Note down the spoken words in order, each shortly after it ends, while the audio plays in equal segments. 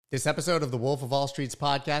This episode of the Wolf of All Streets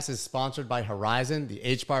podcast is sponsored by Horizon, the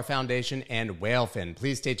H-Bar Foundation, and Whalefin.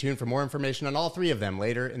 Please stay tuned for more information on all three of them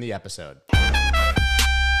later in the episode.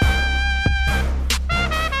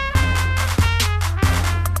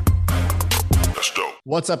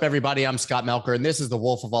 What's up, everybody? I'm Scott Melker, and this is the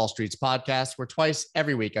Wolf of All Streets podcast, where twice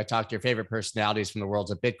every week I talk to your favorite personalities from the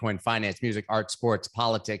worlds of Bitcoin, finance, music, art, sports,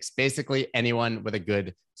 politics, basically anyone with a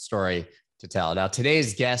good story to tell. Now,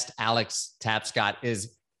 today's guest, Alex Tapscott,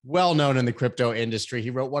 is well known in the crypto industry. He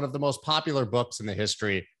wrote one of the most popular books in the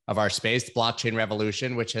history of our space, Blockchain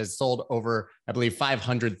Revolution, which has sold over, I believe,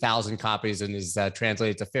 500,000 copies and is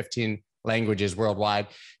translated to 15 languages worldwide.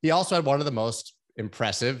 He also had one of the most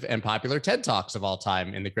impressive and popular TED Talks of all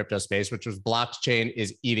time in the crypto space, which was Blockchain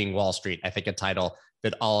is Eating Wall Street. I think a title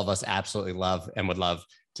that all of us absolutely love and would love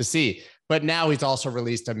to see. But now he's also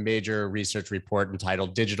released a major research report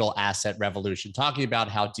entitled Digital Asset Revolution, talking about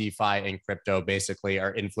how DeFi and crypto basically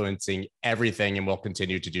are influencing everything and will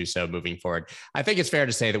continue to do so moving forward. I think it's fair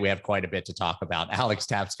to say that we have quite a bit to talk about. Alex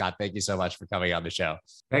Tapscott, thank you so much for coming on the show.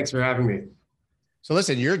 Thanks for having me. So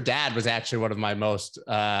listen, your dad was actually one of my most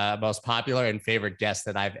popular and favorite guests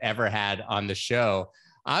that I've ever had on the show.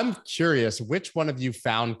 I'm curious, which one of you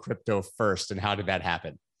found crypto first and how did that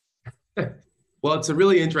happen? Well, it's a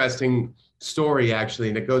really interesting story, actually,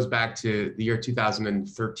 and it goes back to the year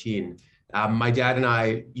 2013. My dad and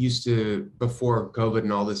I used to, before COVID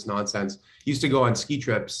and all this nonsense, used to go on ski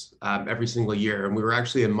trips every single year. And we were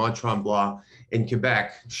actually in Mont-Tremblant in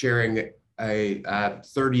Quebec sharing a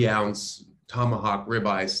 30-ounce tomahawk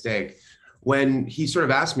ribeye steak when he sort of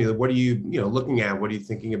asked me, what are you looking at? What are you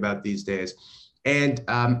thinking about these days? And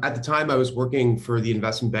at the time I was working for the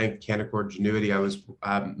investment bank, Canaccord Genuity. I was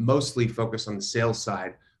mostly focused on the sales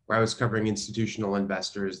side, where I was covering institutional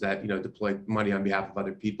investors that deploy money on behalf of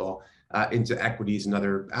other people into equities and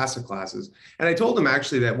other asset classes. And I told him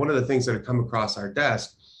actually that one of the things that had come across our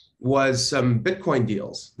desk was some Bitcoin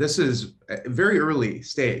deals. This is a very early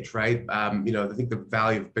stage, right? I think the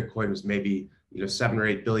value of Bitcoin was maybe $7 or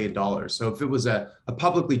 $8 billion. So if it was a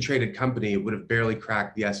publicly traded company, it would have barely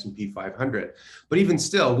cracked the S&P 500. But even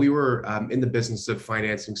still, we were in the business of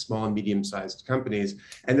financing small and medium-sized companies.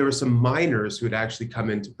 And there were some miners who had actually come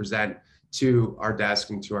in to present to our desk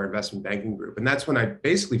and to our investment banking group. And that's when I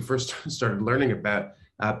basically first started learning about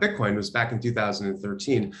Bitcoin. Was back in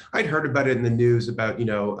 2013. I'd heard about it in the news about,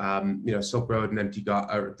 Silk Road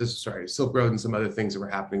and Silk Road and some other things that were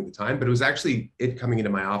happening at the time. But it was actually it coming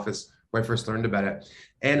into my office where I first learned about it.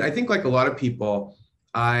 And I think like a lot of people,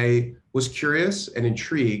 I was curious and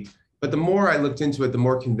intrigued, but the more I looked into it, the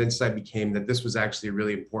more convinced I became that this was actually a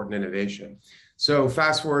really important innovation. So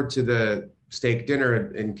fast forward to the steak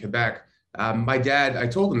dinner in Quebec, my dad, I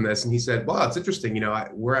told him this and he said, wow, it's interesting.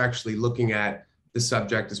 We're actually looking at the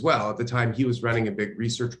subject as well. At the time, he was running a big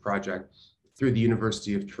research project through the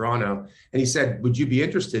University of Toronto. And he said, would you be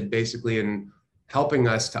interested basically in helping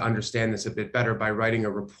us to understand this a bit better by writing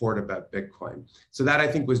a report about Bitcoin? So that I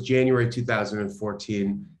think was January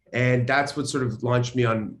 2014. And that's what sort of launched me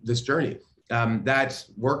on this journey. That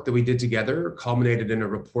work that we did together culminated in a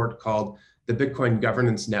report called the Bitcoin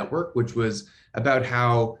Governance Network, which was about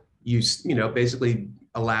how you basically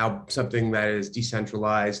allow something that is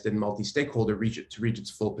decentralized and multi-stakeholder to reach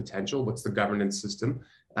its full potential. What's the governance system?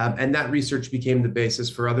 And that research became the basis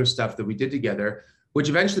for other stuff that we did together, which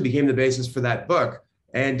eventually became the basis for that book.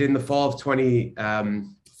 And in the fall of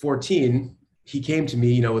 2014, he came to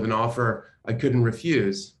me, with an offer I couldn't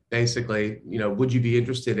refuse. Basically, would you be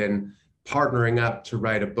interested in partnering up to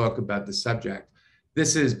write a book about the subject?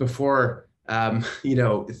 This is before,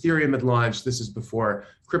 Ethereum had launched. This is before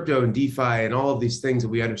crypto and DeFi and all of these things that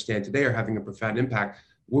we understand today are having a profound impact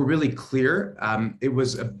were really clear. It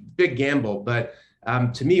was a big gamble, but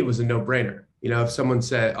to me, it was a no-brainer. If someone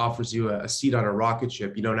offers you a seat on a rocket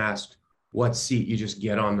ship, you don't ask what seat, you just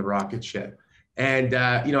get on the rocket ship. And,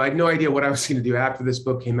 I had no idea what I was going to do after this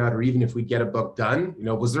book came out, or even if we get a book done.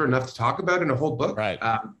 Was there enough to talk about in a whole book? Right.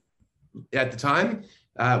 At the time,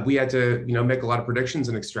 we had to, make a lot of predictions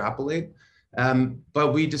and extrapolate.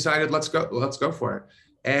 But we decided, let's go for it.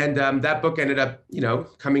 And that book ended up,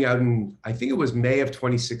 coming out in, I think it was May of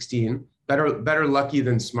 2016. Better lucky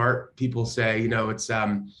than smart, people say.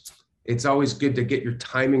 It's always good to get your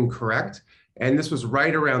timing correct. And this was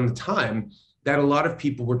right around the time that a lot of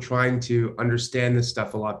people were trying to understand this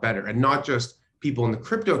stuff a lot better. And not just people in the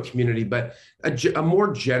crypto community, but a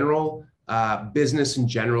more general business and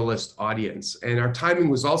generalist audience. And our timing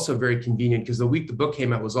was also very convenient because the week the book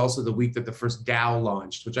came out was also the week that the first DAO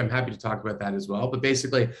launched, which I'm happy to talk about that as well. But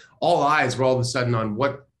basically, all eyes were all of a sudden on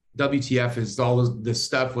what WTF is, all of this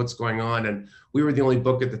stuff, what's going on. And we were the only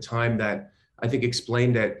book at the time that I think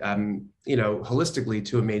explained it, holistically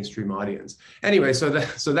to a mainstream audience. Anyway, so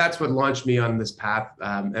that's what launched me on this path,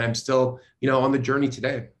 and I'm still, on the journey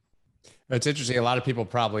today. It's interesting. A lot of people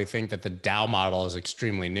probably think that the DAO model is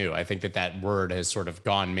extremely new. I think that word has sort of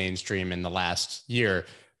gone mainstream in the last year,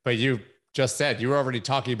 but you just said you were already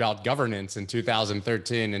talking about governance in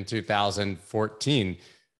 2013 and 2014.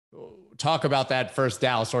 Talk about that first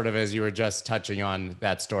DAO, sort of as you were just touching on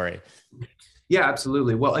that story. Yeah,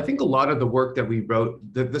 absolutely. Well, I think a lot of the work that we wrote,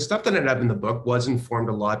 the stuff that ended up in the book was informed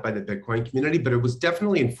a lot by the Bitcoin community, but it was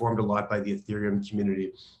definitely informed a lot by the Ethereum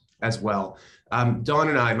community as well. Don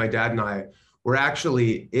and I, my dad and I, were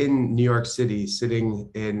actually in New York City, sitting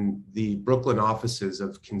in the Brooklyn offices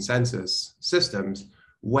of Consensus Systems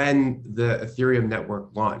when the Ethereum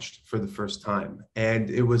network launched for the first time. And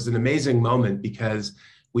it was an amazing moment because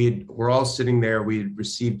we're all sitting there. We had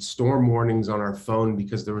received storm warnings on our phone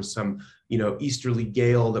because there was some, easterly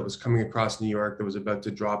gale that was coming across New York that was about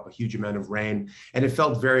to drop a huge amount of rain. And it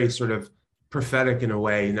felt very sort of prophetic in a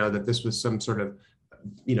way, that this was some sort of,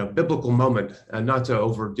 biblical moment, not to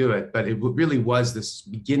overdo it, but it really was this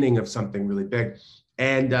beginning of something really big.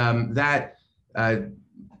 And that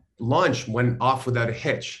launch went off without a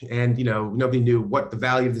hitch. And, nobody knew what the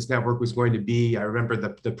value of this network was going to be. I remember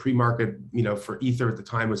the pre-market, for Ether at the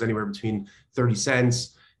time was anywhere between 30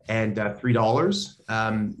 cents and $3.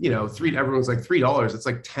 Everyone's like $3. It's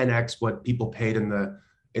like 10x what people paid in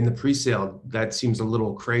the pre-sale. That seems a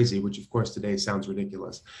little crazy, which of course today sounds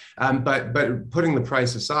ridiculous. But putting the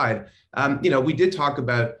price aside, we did talk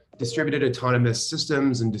about distributed autonomous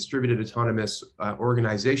systems and distributed autonomous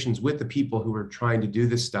organizations with the people who were trying to do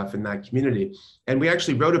this stuff in that community. And we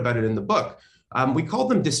actually wrote about it in the book. We called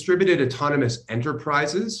them distributed autonomous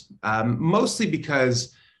enterprises, mostly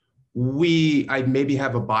because I maybe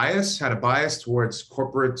had a bias towards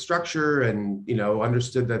corporate structure and,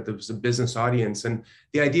 understood that there was a business audience. And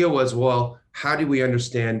the idea was, well, how do we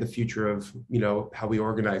understand the future of, how we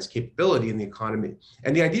organize capability in the economy?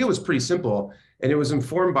 And the idea was pretty simple. And it was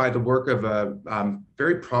informed by the work of a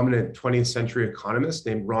very prominent 20th century economist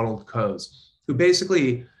named Ronald Coase, who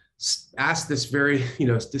basically asked this very,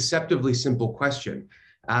 deceptively simple question.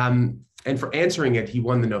 And for answering it, he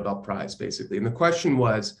won the Nobel Prize, basically. And the question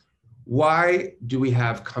was, why do we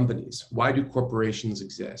have companies? Why do corporations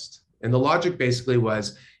exist? And the logic basically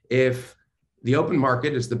was, if the open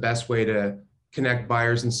market is the best way to connect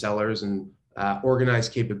buyers and sellers and organize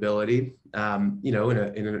capability, in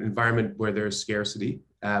an environment where there's scarcity,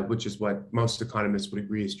 which is what most economists would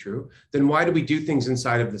agree is true, then why do we do things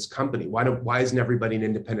inside of this company? Why isn't everybody an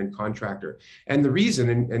independent contractor? And the reason,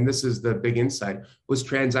 and this is the big insight, was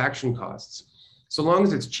transaction costs. So long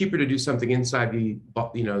as it's cheaper to do something inside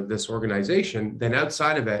this organization than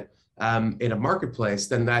outside of it in a marketplace,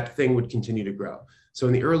 then that thing would continue to grow. So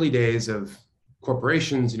in the early days of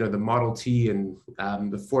corporations, the Model T and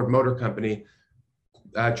the Ford Motor Company,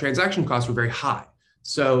 transaction costs were very high.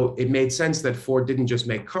 So it made sense that Ford didn't just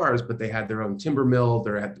make cars, but they had their own timber mill,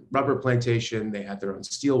 they had rubber plantation, they had their own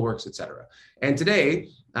steel works, et cetera. And today,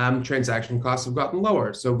 transaction costs have gotten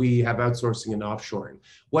lower. So we have outsourcing and offshoring.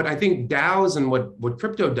 What I think DAOs and what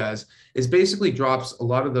crypto does is basically drops a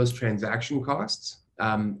lot of those transaction costs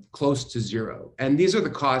close to zero. And these are the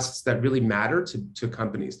costs that really matter to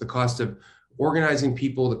companies: the cost of organizing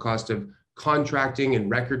people, the cost of contracting and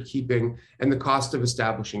record keeping, and the cost of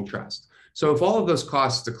establishing trust. So if all of those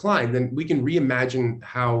costs decline, then we can reimagine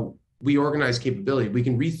how we organize capability. We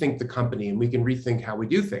can rethink the company, and we can rethink how we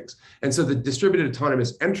do things. And so the distributed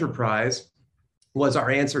autonomous enterprise was our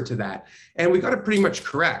answer to that. And we got it pretty much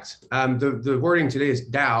correct. The wording today is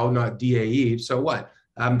DAO, not DAE. So what?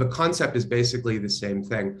 The concept is basically the same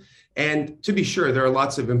thing. And to be sure, there are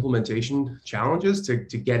lots of implementation challenges to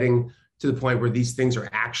getting to the point where these things are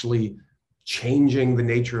actually changing the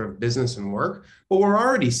nature of business and work. But we're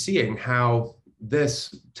already seeing how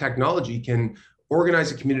this technology can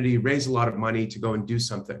organize a community, raise a lot of money to go and do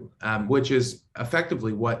something, which is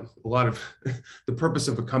effectively what a lot of the purpose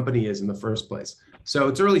of a company is in the first place. So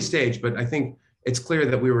it's early stage, but I think it's clear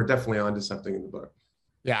that we were definitely onto something in the book.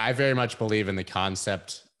 Yeah, I very much believe in the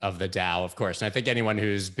concept of the DAO, of course. And I think anyone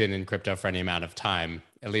who's been in crypto for any amount of time,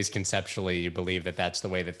 at least conceptually, you believe that that's the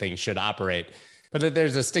way that things should operate. But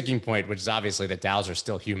there's a sticking point, which is obviously that DAOs are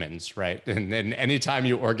still humans, right? And then anytime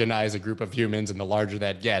you organize a group of humans, and the larger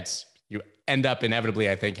that gets, you end up inevitably,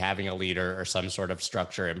 I think, having a leader or some sort of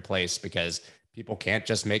structure in place, because people can't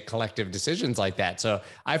just make collective decisions like that. So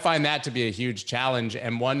I find that to be a huge challenge,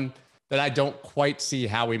 and one that I don't quite see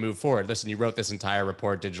how we move forward. Listen, you wrote this entire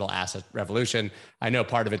report, Digital Asset Revolution. I know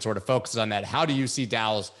part of it sort of focuses on that. How do you see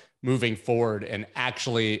DAOs moving forward and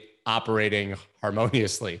actually operating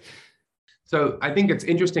harmoniously? So I think it's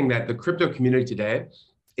interesting that the crypto community today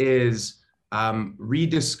is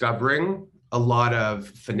rediscovering a lot of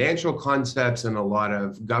financial concepts and a lot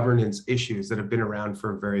of governance issues that have been around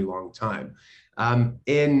for a very long time.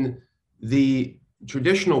 In the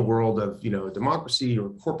traditional world of democracy or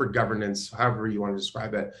corporate governance, however you want to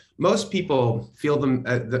describe it, most people feel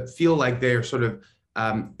feel like they're sort of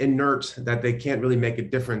inert, that they can't really make a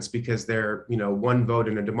difference because they're one vote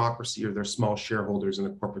in a democracy or they're small shareholders in a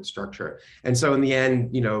corporate structure. And so in the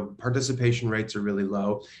end, participation rates are really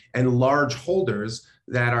low, and large holders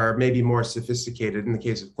that are maybe more sophisticated in the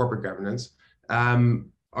case of corporate governance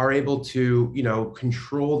are able to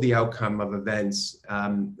control the outcome of events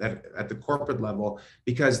at the corporate level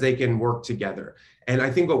because they can work together. And I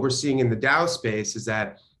think what we're seeing in the DAO space is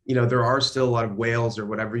that there are still a lot of whales, or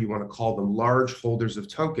whatever you want to call them, large holders of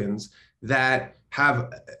tokens that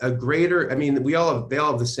have a greater, they all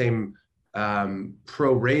have the same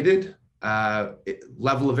prorated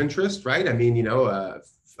level of interest, right?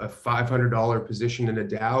 A $500 position in a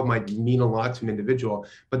DAO might mean a lot to an individual,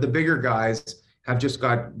 but the bigger guys have just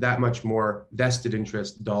got that much more vested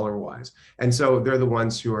interest dollar-wise. And so they're the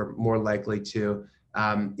ones who are more likely to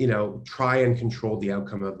try and control the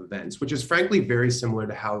outcome of events, which is frankly very similar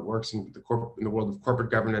to how it works in the world of corporate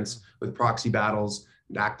governance with proxy battles,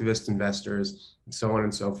 activist investors, and so on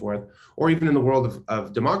and so forth, or even in the world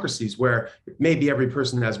of democracies where maybe every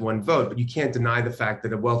person has one vote, but you can't deny the fact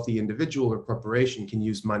that a wealthy individual or corporation can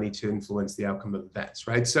use money to influence the outcome of events,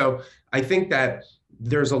 right? So I think that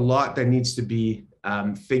there's a lot that needs to be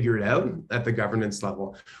figured out at the governance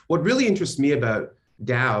level. What really interests me about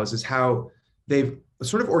DAOs is how they've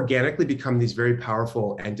sort of organically become these very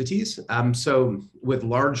powerful entities. So with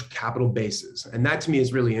large capital bases, and that to me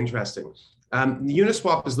is really interesting.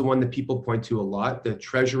 Uniswap is the one that people point to a lot. The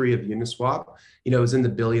treasury of Uniswap, is in the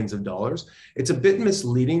billions of dollars. It's a bit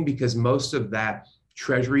misleading because most of that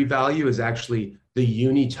treasury value is actually the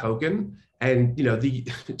Uni token. And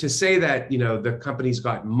to say that the company's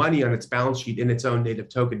got money on its balance sheet in its own native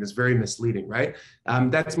token is very misleading, right?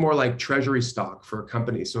 That's more like treasury stock for a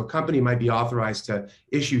company. So a company might be authorized to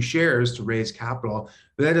issue shares to raise capital,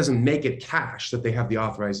 but that doesn't make it cash that they have the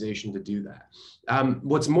authorization to do that.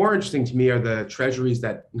 What's more interesting to me are the treasuries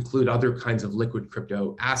that include other kinds of liquid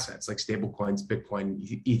crypto assets like stablecoins, Bitcoin,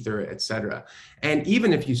 Ether, et cetera. And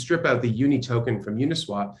even if you strip out the Uni token from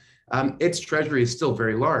Uniswap, its treasury is still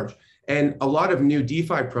very large. And a lot of new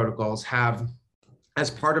DeFi protocols have, as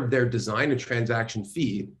part of their design, a transaction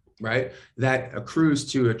fee, right, that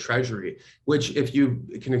accrues to a treasury, which if you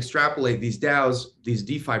can extrapolate these DAOs, these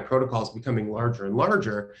DeFi protocols becoming larger and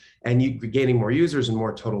larger, and you gaining more users and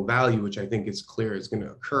more total value, which I think is clear is going to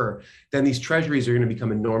occur, then these treasuries are going to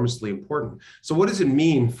become enormously important. So what does it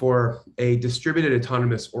mean for a distributed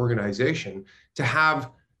autonomous organization to have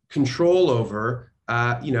control over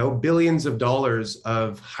billions of dollars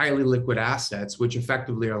of highly liquid assets, which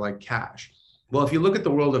effectively are like cash? Well, if you look at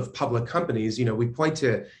the world of public companies, we point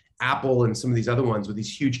to Apple and some of these other ones with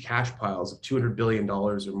these huge cash piles of $200 billion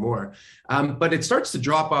or more. But it starts to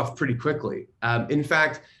drop off pretty quickly. In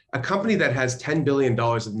fact, a company that has $10 billion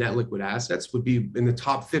of net liquid assets would be in the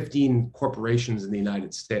top 15 corporations in the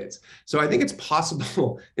United States. So I think it's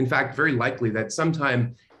possible, in fact, very likely that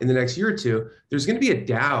sometime in the next year or two, there's going to be a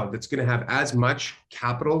DAO that's going to have as much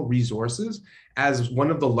capital resources as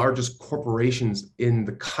one of the largest corporations in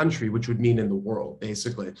the country, which would mean in the world,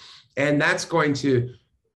 basically. And that's going to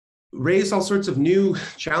raise all sorts of new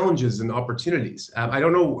challenges and opportunities. I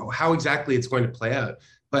don't know how exactly it's going to play out,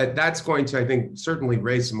 but that's going to, I think, certainly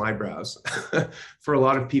raise some eyebrows for a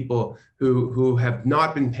lot of people who have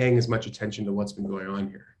not been paying as much attention to what's been going on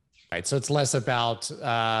here. Right. So it's less about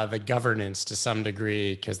the governance to some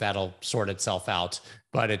degree, because that'll sort itself out,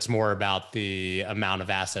 but it's more about the amount of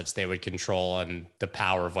assets they would control and the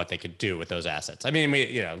power of what they could do with those assets. I mean,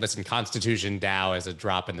 listen, Constitution DAO as a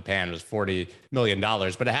drop in the pan was $40 million,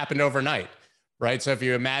 but it happened overnight, right? So if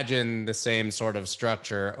you imagine the same sort of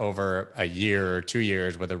structure over a year or 2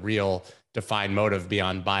 years with a real defined motive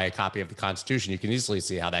beyond buy a copy of the Constitution, you can easily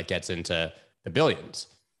see how that gets into the billions.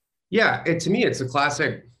 Yeah, to me, it's a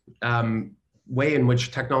classic way in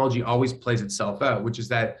which technology always plays itself out, which is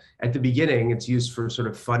that at the beginning, it's used for sort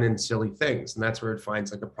of fun and silly things. And that's where it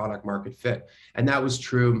finds like a product market fit. And that was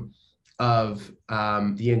true of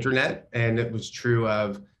the internet, and it was true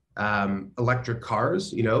of electric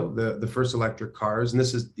cars, the first electric cars. And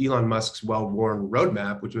this is Elon Musk's well-worn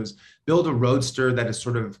roadmap, which was build a roadster that is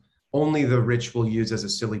sort of only the rich will use as a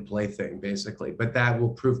silly plaything, basically. But that will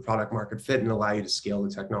prove product market fit and allow you to scale the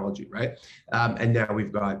technology, right? And now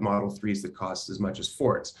we've got Model 3s that cost as much as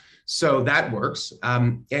Fords. So that works.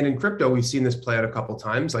 And in crypto, we've seen this play out a couple of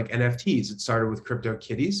times, like NFTs. It started with crypto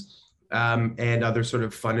kitties and other sort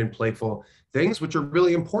of fun and playful things, which are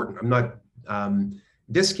really important. I'm not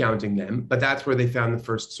discounting them, but that's where they found the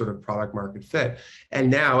first sort of product market fit.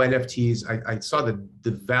 And now NFTs, I saw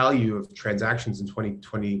the value of transactions in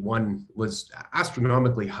 2021 was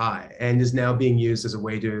astronomically high and is now being used as a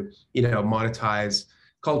way to, monetize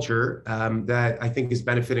culture that I think is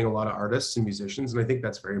benefiting a lot of artists and musicians. And I think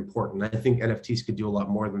that's very important. I think NFTs could do a lot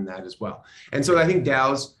more than that as well. And so I think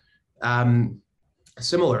DAOs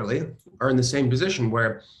similarly are in the same position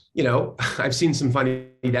where, I've seen some funny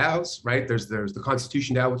DAOs, right? There's the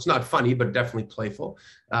Constitution DAO, which is not funny, but definitely playful.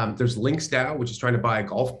 There's Lynx DAO, which is trying to buy a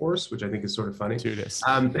golf course, which I think is sort of funny.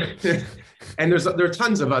 And there are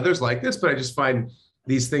tons of others like this, but I just find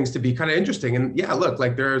these things to be kind of interesting. And yeah, look,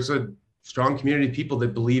 like there's a strong community of people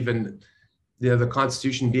that believe in the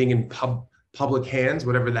Constitution being in public hands,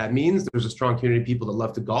 whatever that means. There's a strong community of people that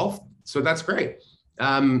love to golf. So that's great.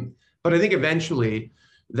 But I think eventually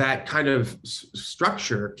that kind of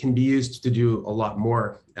structure can be used to do a lot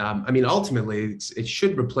more. Ultimately, it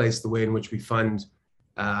should replace the way in which we fund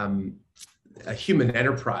a human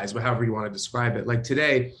enterprise, however you want to describe it. Like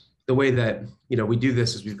today, the way that we do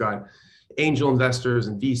this is we've got angel investors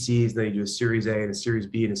and VCs, and then you do a Series A and a Series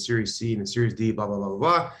B and a Series C and a Series D, blah, blah, blah, blah,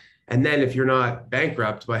 blah. And then if you're not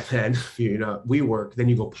bankrupt by then, WeWork, then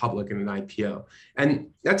you go public in an IPO. And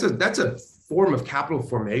that's a form of capital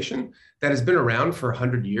formation that has been around for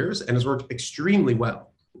 100 years and has worked extremely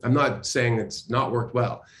well. I'm not saying it's not worked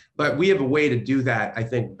well, but we have a way to do that, I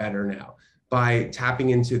think, better now by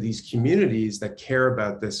tapping into these communities that care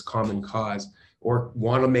about this common cause or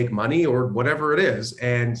want to make money or whatever it is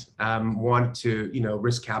and want to,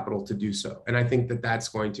 risk capital to do so. And I think that that's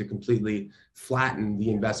going to completely flatten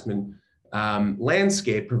the investment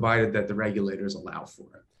landscape, provided that the regulators allow for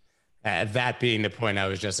it. That being the point I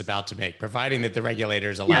was just about to make, providing that the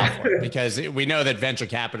regulators allow for it, because we know that venture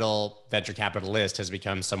capitalist has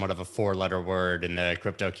become somewhat of a four-letter word in the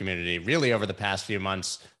crypto community, really over the past few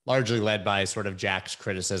months, largely led by sort of Jack's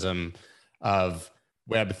criticism of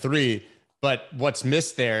Web3. But what's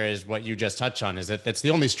missed there is what you just touched on, is that that's the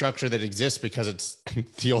only structure that exists because it's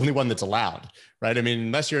the only one that's allowed, right? I mean,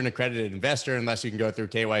 unless you're an accredited investor, unless you can go through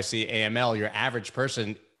KYC, AML, your average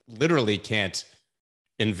person literally can't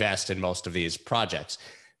invest in most of these projects.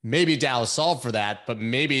 Maybe DAOs solve for that, but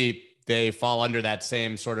maybe they fall under that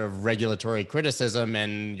same sort of regulatory criticism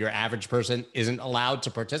and your average person isn't allowed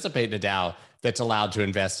to participate in a DAO that's allowed to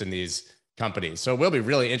invest in these companies. So it will be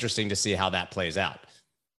really interesting to see how that plays out.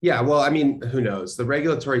 Yeah, well, who knows? The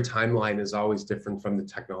regulatory timeline is always different from the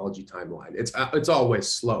technology timeline. It's always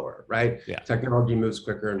slower, right? Yeah. Technology moves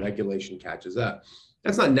quicker and regulation catches up.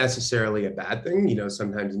 That's not necessarily a bad thing.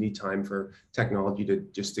 Sometimes you need time for technology to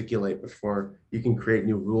gesticulate before you can create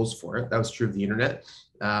new rules for it. That was true of the internet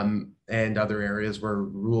and other areas where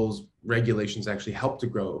regulations actually help to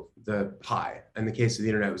grow the pie. In the case of the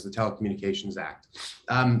internet, it was the Telecommunications Act.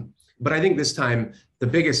 But I think this time, the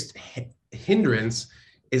biggest hindrance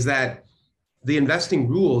is that the investing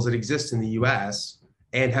rules that exist in the US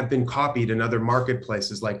and have been copied in other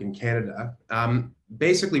marketplaces like in Canada,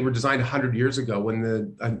 basically were designed 100 years ago when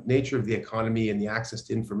the nature of the economy and the access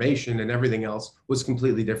to information and everything else was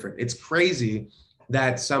completely different. It's crazy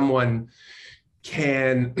that someone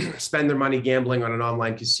can spend their money gambling on an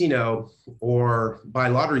online casino or buy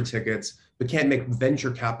lottery tickets, but can't make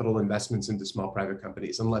venture capital investments into small private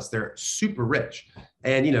companies unless they're super rich.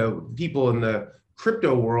 And people in the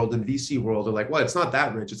crypto world and VC world are like, well, it's not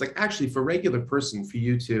that rich. It's like, actually, for a regular person, for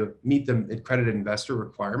you to meet the accredited investor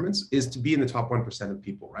requirements is to be in the top 1% of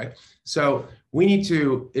people, right? So we need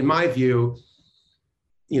to, in my view,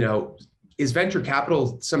 is venture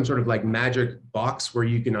capital some sort of like magic box where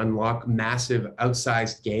you can unlock massive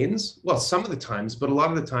outsized gains? Well, some of the times, but a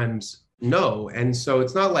lot of the times, no. And so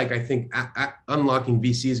it's not like I think unlocking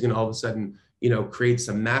VC is going to all of a sudden create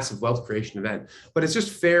some massive wealth creation event, but it's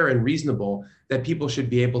just fair and reasonable that people should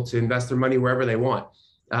be able to invest their money wherever they want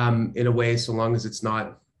in a way, so long as it's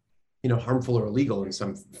not, harmful or illegal in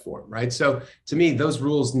some form, right? So to me, those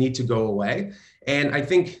rules need to go away. And I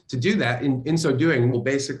think to do that, in so doing, we'll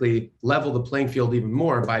basically level the playing field even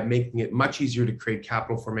more by making it much easier to create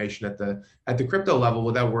capital formation at the crypto level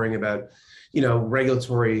without worrying about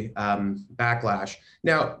regulatory backlash.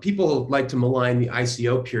 Now, people like to malign the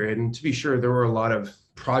ICO period, and to be sure, there were a lot of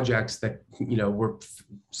projects that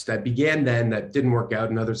that began then that didn't work out,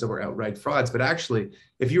 and others that were outright frauds. But actually,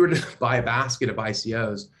 if you were to buy a basket of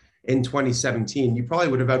ICOs, in 2017, you probably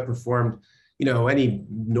would have outperformed, any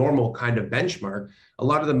normal kind of benchmark. A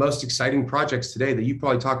lot of the most exciting projects today that you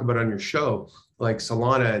probably talk about on your show, like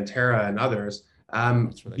Solana and Terra and others,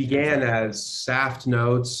 began as SAFT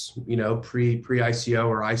notes, pre-ICO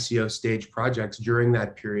or ICO stage projects during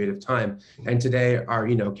that period of time, and today are,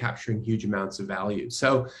 capturing huge amounts of value.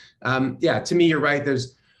 So, to me, you're right.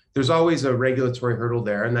 There's always a regulatory hurdle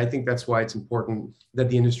there, and I think that's why it's important that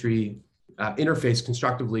the industry interface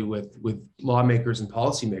constructively with lawmakers and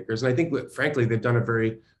policymakers. And I think, frankly, they've done a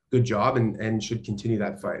very good job and should continue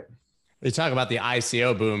that fight. They talk about the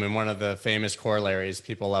ICO boom, and one of the famous corollaries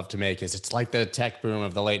people love to make is it's like the tech boom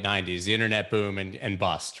of the late 90s, the internet boom and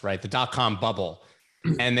bust, right? The dot-com bubble.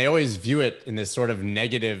 And they always view it in this sort of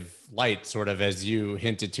negative light, sort of as you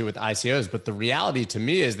hinted to with ICOs. But the reality to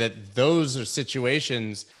me is that those are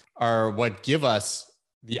situations are what give us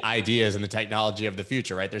the ideas and the technology of the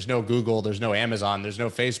future, right? There's no Google, there's no Amazon, there's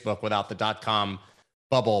no Facebook without the dot-com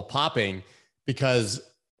bubble popping, because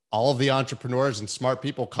all of the entrepreneurs and smart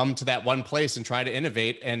people come to that one place and try to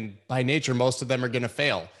innovate. And by nature, most of them are going to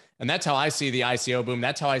fail. And that's how I see the ICO boom.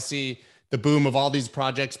 That's how I see the boom of all these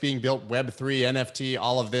projects being built, Web3, NFT,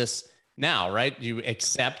 all of this now, right? You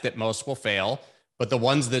accept that most will fail, but the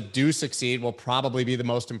ones that do succeed will probably be the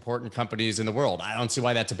most important companies in the world. I don't see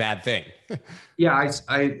why that's a bad thing. Yeah,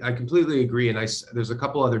 I completely agree. And there's a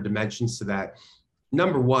couple other dimensions to that.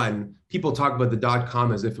 Number one, people talk about the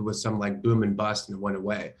dot-com as if it was some like boom and bust and it went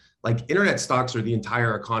away. Like internet stocks are the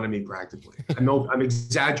entire economy practically. I know I'm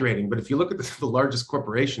exaggerating, but if you look at the largest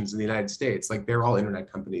corporations in the United States, like they're all internet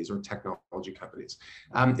companies or technology companies.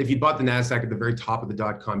 If you bought the NASDAQ at the very top of the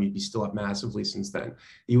dot-com, you'd be still up massively since then.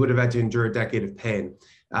 You would have had to endure a decade of pain.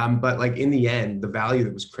 But like in the end, the value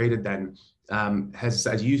that was created then has,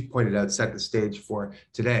 as you pointed out, set the stage for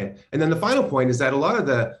today. And then the final point is that a lot of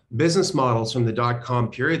the business models from the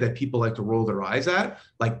dot-com period that people like to roll their eyes at,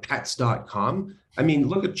 like pets.com, I mean,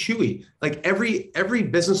 look at Chewy. Like every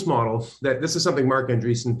business model this is something Mark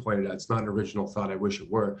Andreessen pointed out. It's not an original thought. I wish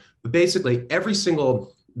it were. But basically, every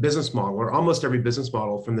single business model, or almost every business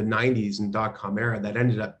model from the 90s and dot-com era that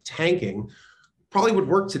ended up tanking, probably would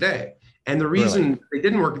work today. And the reason they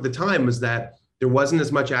didn't work at the time was that there wasn't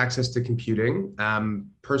as much access to computing.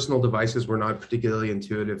 Personal devices were not particularly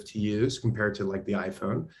intuitive to use compared to like the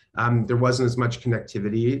iPhone. There wasn't as much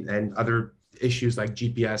connectivity, and other issues like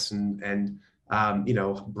GPS and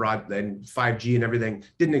broad and 5G and everything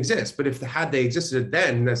didn't exist. But if they existed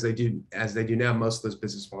then, as they do now, most of those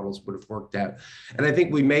business models would have worked out. And I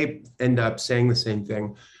think we may end up saying the same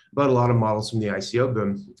thing about a lot of models from the ICO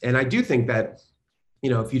boom. And I do think that,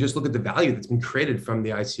 if you just look at the value that's been created from the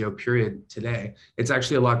ICO period today, it's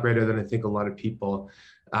actually a lot greater than I think a lot of people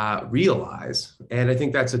realize. And I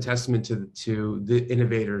think that's a testament to the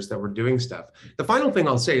innovators that were doing stuff. The final thing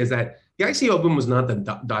I'll say is that the ICO boom was not the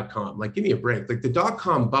dot-com. Like, give me a break. Like the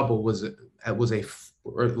dot-com bubble was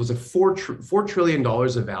 $4 trillion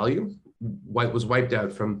of value. Was wiped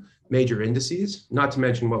out from major indices, not to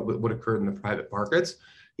mention what occurred in the private markets,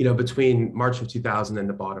 between March of 2000 and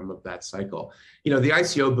the bottom of that cycle. The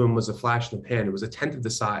ICO boom was a flash in the pan. It was a tenth of the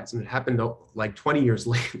size, and it happened like 20 years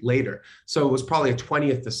later. So it was probably a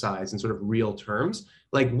 20th the size in sort of real terms.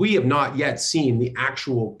 Like, we have not yet seen the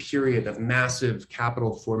actual period of massive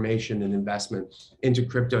capital formation and investment into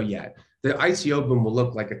crypto yet. The ICO boom will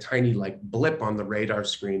look like a tiny blip on the radar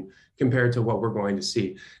screen compared to what we're going to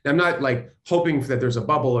see. Now, I'm not hoping that there's a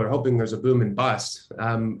bubble or hoping there's a boom and bust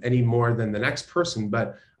any more than the next person,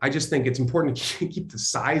 but I just think it's important to keep the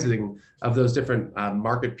sizing of those different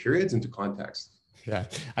market periods into context. Yeah,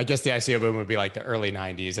 I guess the ICO boom would be like the early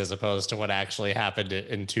 90s as opposed to what actually happened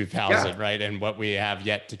in 2000, right? And what we have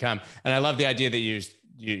yet to come. And I love the idea that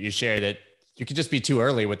you shared, that you could just be too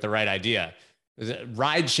early with the right idea.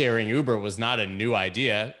 Ride sharing Uber was not a new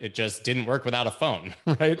idea. It just didn't work without a phone,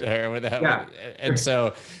 right? And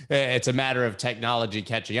so it's a matter of technology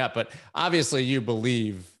catching up. But obviously you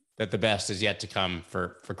believe that the best is yet to come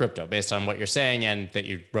for crypto based on what you're saying, and that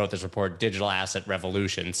you wrote this report, Digital Asset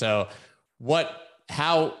Revolution. So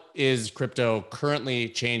how is crypto currently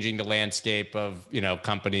changing the landscape of,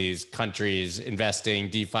 companies, countries, investing,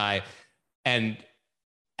 DeFi, and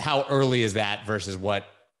how early is that versus what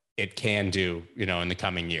it can do, in the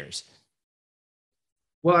coming years?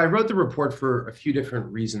 Well, I wrote the report for a few different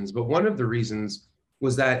reasons, but one of the reasons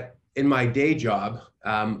was that in my day job,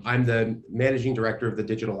 I'm the managing director of the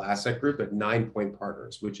Digital Asset Group at 9 Point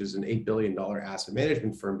Partners, which is an $8 billion asset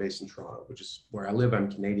management firm based in Toronto, which is where I live.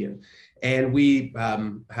 I'm Canadian. And we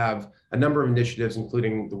have a number of initiatives,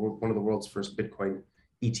 including one of the world's first Bitcoin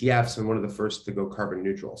ETFs and one of the first to go carbon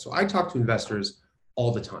neutral. So I talk to investors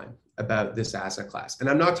all the time about this asset class. And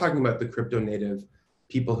I'm not talking about the crypto native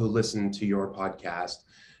people who listen to your podcast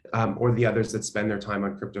or the others that spend their time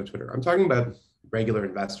on crypto Twitter. I'm talking about regular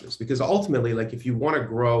investors, because ultimately, like, if you want to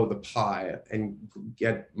grow the pie and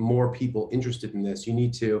get more people interested in this, you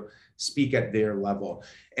need to speak at their level.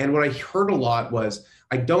 And what I heard a lot was,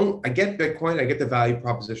 I get Bitcoin, I get the value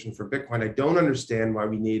proposition for Bitcoin. I don't understand why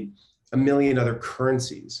we need a million other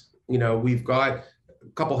currencies. You know, we've got a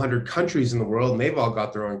couple hundred countries in the world and they've all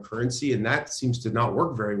got their own currency, and that seems to not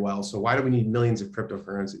work very well. So why do we need millions of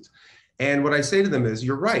cryptocurrencies? And what I say to them is,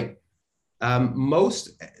 you're right. Most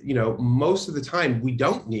of the time, we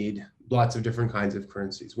don't need lots of different kinds of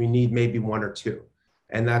currencies. We need maybe one or two.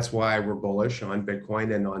 And that's why we're bullish on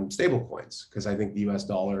Bitcoin and on stable coins, because I think the US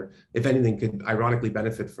dollar, if anything, could ironically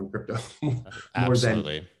benefit from crypto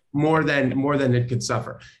more than it could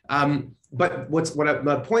suffer. But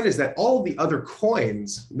my point is that all of the other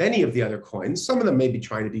coins, many of the other coins, some of them may be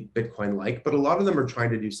trying to be Bitcoin-like, but a lot of them are trying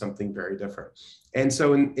to do something very different. And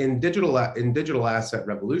so in digital asset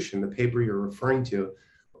revolution, the paper you're referring to,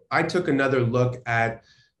 I took another look at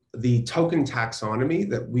the token taxonomy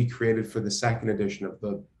that we created for the second edition of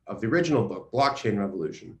the original book, Blockchain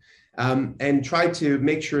Revolution, and tried to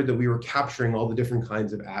make sure that we were capturing all the different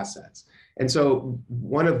kinds of assets. And so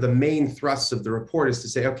one of the main thrusts of the report is to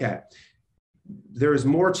say, okay, there's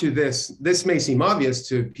more to this. This may seem obvious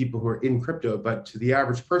to people who are in crypto, but to the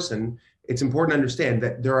average person, it's important to understand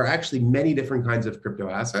that there are actually many different kinds of crypto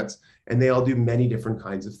assets, and they all do many different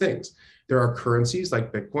kinds of things. There are currencies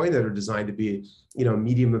like Bitcoin that are designed to be, a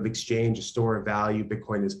medium of exchange, a store of value.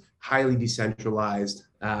 Bitcoin is highly decentralized,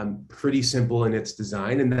 pretty simple in its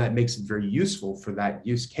design, and that makes it very useful for that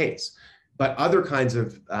use case. But other kinds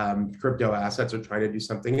of crypto assets are trying to do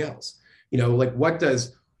something else. Like, what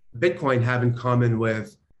does Bitcoin have in common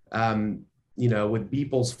with, with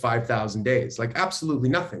Beeple's 5,000 days? Like, absolutely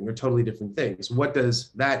nothing. They're totally different things. What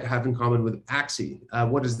does that have in common with Axie?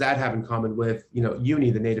 What does that have in common with, Uni,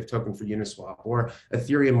 the native token for Uniswap, or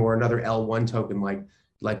Ethereum, or another L1 token like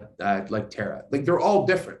Terra? Like, they're all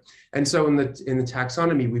different. And so in the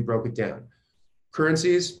taxonomy, we broke it down: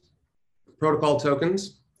 currencies, protocol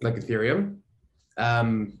tokens like Ethereum,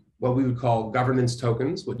 what we would call governance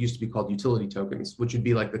tokens, what used to be called utility tokens, which would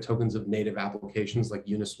be like the tokens of native applications like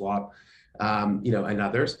Uniswap, and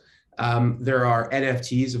others. There are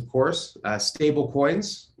NFTs, of course, stable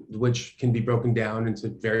coins, which can be broken down into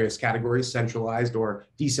various categories: centralized or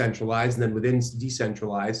decentralized, and then within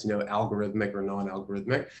decentralized, algorithmic or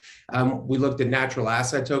non-algorithmic. We looked at natural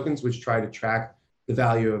asset tokens, which try to track the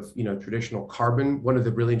value of traditional carbon. One of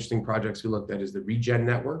the really interesting projects we looked at is the Regen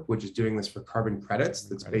Network, which is doing this for carbon credits.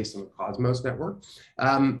 That's based on the Cosmos network.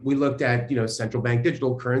 We looked at central bank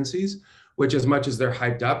digital currencies, which, as much as they're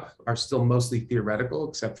hyped up, are still mostly theoretical,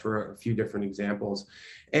 except for a few different examples.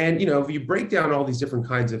 And if you break down all these different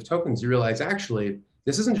kinds of tokens, you realize actually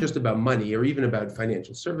this isn't just about money or even about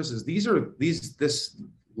financial services. This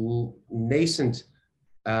nascent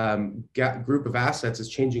group of assets is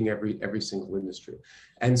changing every single industry.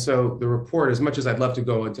 And so the report, as much as I'd love to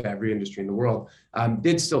go into every industry in the world,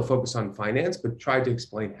 did still focus on finance, but tried to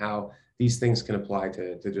explain how these things can apply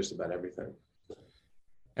to just about everything.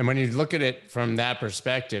 And when you look at it from that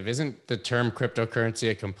perspective, isn't the term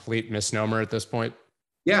cryptocurrency a complete misnomer at this point?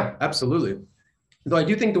 Yeah, absolutely. Though I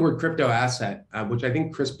do think the word crypto asset, which I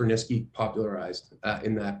think Chris Berniske popularized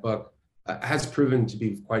in that book, has proven to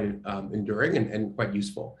be quite enduring and quite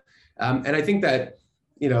useful. And I think that,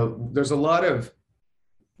 there's a lot of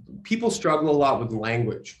people struggle a lot with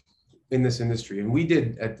language in this industry. And we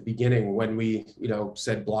did at the beginning when we,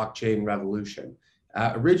 said blockchain revolution.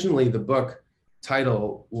 Originally, the book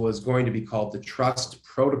title was going to be called The Trust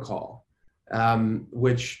Protocol,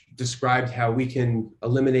 which described how we can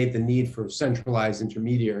eliminate the need for centralized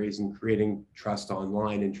intermediaries in creating trust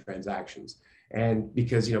online in transactions. And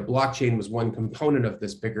because, blockchain was one component of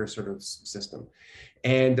this bigger sort of system.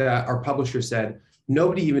 And our publisher said,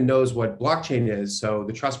 nobody even knows what blockchain is. So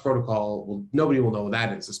the trust protocol, nobody will know what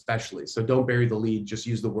that is, especially. So don't bury the lead, just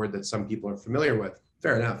use the word that some people are familiar with.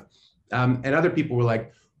 Fair enough. And other people were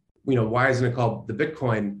like, why isn't it called the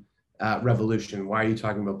Bitcoin revolution? Why are you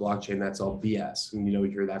talking about blockchain? That's all BS. And, we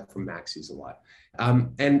hear that from maxis a lot.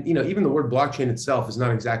 And, even the word blockchain itself is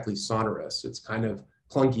not exactly sonorous. It's kind of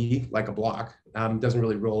clunky, like a block, doesn't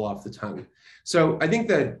really roll off the tongue. So I think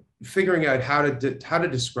that figuring out how to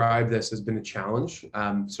describe this has been a challenge,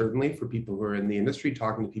 certainly for people who are in the industry,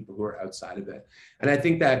 talking to people who are outside of it. And I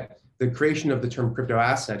think that the creation of the term crypto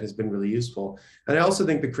asset has been really useful. And I also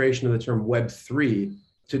think the creation of the term Web3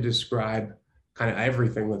 to describe kind of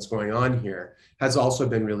everything that's going on here has also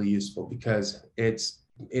been really useful, because it's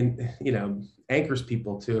anchors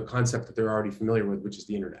people to a concept that they're already familiar with, which is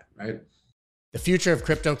the internet, right? The future of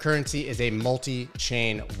cryptocurrency is a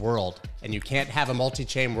multi-chain world, and you can't have a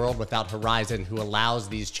multi-chain world without Horizon, who allows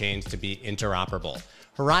these chains to be interoperable.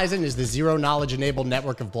 Horizon is the zero-knowledge enabled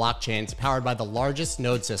network of blockchains powered by the largest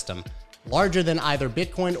node system, larger than either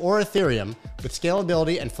Bitcoin or Ethereum, with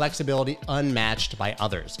scalability and flexibility unmatched by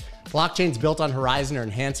others. Blockchains built on Horizon are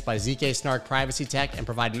enhanced by ZK Snark privacy tech and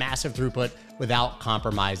provide massive throughput without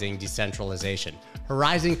compromising decentralization.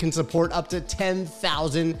 Horizon can support up to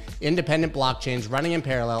 10,000 independent blockchains running in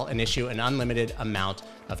parallel and issue an unlimited amount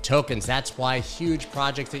of tokens. That's why huge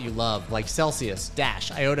projects that you love, like Celsius,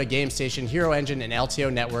 Dash, IOTA, GameStation, Hero Engine, and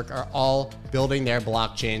LTO Network, are all building their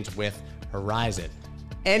blockchains with Horizon.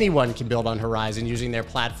 Anyone can build on Horizon using their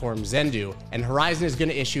platform Zendu, and Horizon is going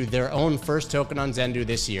to issue their own first token on Zendu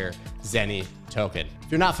this year, Zenny Token.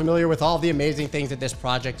 If you're not familiar with all the amazing things that this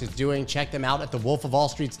project is doing, check them out at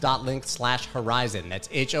thewolfofallstreets.link/horizon. That's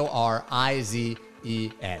Horizen.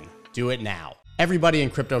 Do it now. Everybody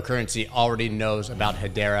in cryptocurrency already knows about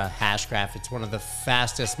Hedera Hashgraph. It's one of the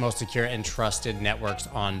fastest, most secure, and trusted networks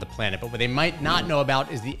on the planet. But what they might not know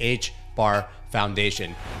about is the HBAR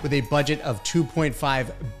Foundation. With a budget of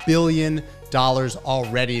 $2.5 billion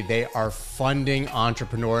already, they are funding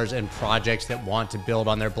entrepreneurs and projects that want to build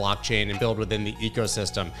on their blockchain and build within the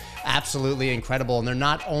ecosystem. Absolutely incredible. And they're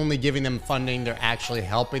not only giving them funding, they're actually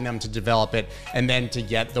helping them to develop it and then to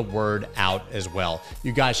get the word out as well.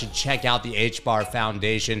 You guys should check out the HBAR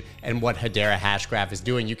Foundation and what Hedera Hashgraph is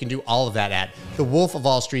doing. You can do all of that at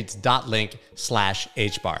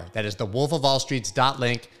thewolfofallstreets.link/HBAR. That is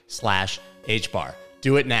thewolfofallstreets.link/HBAR.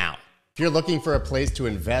 Do it now. If you're looking for a place to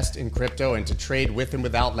invest in crypto and to trade with and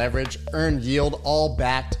without leverage, earn yield, all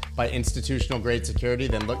backed by institutional grade security,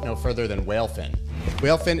 then look no further than Whalefin.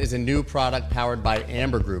 Whalefin is a new product powered by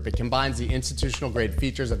Amber Group. It combines the institutional grade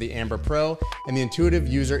features of the Amber Pro and the intuitive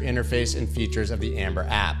user interface and features of the Amber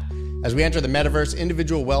app. As we enter the metaverse,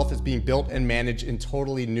 individual wealth is being built and managed in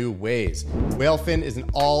totally new ways. Whalefin is an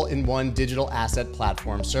all-in-one digital asset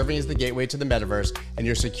platform serving as the gateway to the metaverse and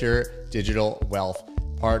your secure digital wealth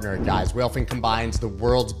partner. Guys, Whalefin combines the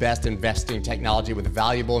world's best investing technology with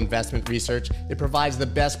valuable investment research. It provides the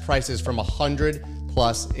best prices from 100+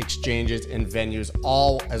 exchanges and venues,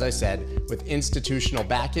 all, as I said, with institutional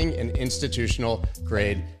backing and institutional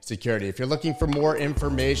grade security. If you're looking for more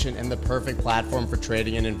information and the perfect platform for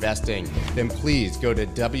trading and investing, then please go to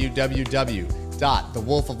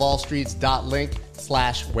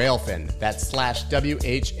www.thewolfofallstreets.link/Whalefin. That's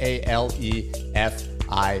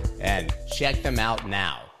 /WHALEFIN. Check them out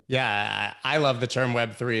now. Yeah, I love the term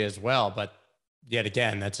Web3 as well, but yet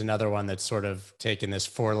again, that's another one that's sort of taken this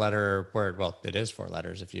 4-letter word. Well, it is 4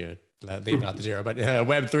 letters if you leave out the zero, but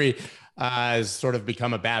Web3 has sort of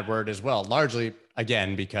become a bad word as well, largely,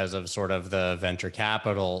 again, because of sort of the venture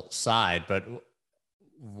capital side. But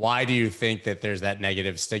why do you think that there's that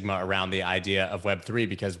negative stigma around the idea of Web3?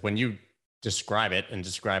 Because when you describe it and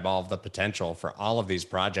describe all of the potential for all of these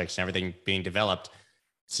projects and everything being developed,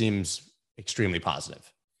 seems extremely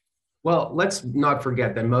positive. Well, let's not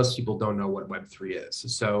forget that most people don't know what Web3 is.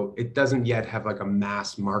 So it doesn't yet have like a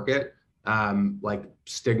mass market, like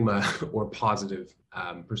stigma or positive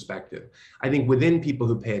perspective. I think within people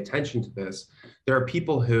who pay attention to this, there are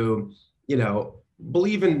people who,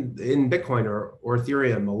 believe in Bitcoin or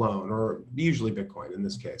Ethereum alone, or usually Bitcoin in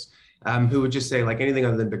this case, who would just say like anything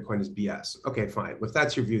other than Bitcoin is BS. Okay, fine. If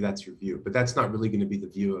that's your view, that's your view. But that's not really going to be the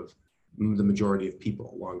view of the majority of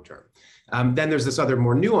people long term. Then there's this other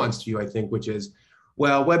more nuanced view, I think, which is,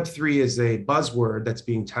 well, Web3 is a buzzword that's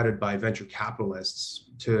being touted by venture capitalists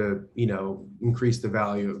to, increase the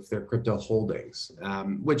value of their crypto holdings,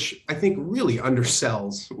 which I think really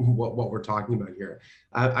undersells what we're talking about here.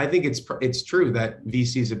 I think it's true that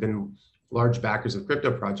VCs have been large backers of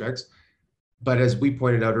crypto projects. But as we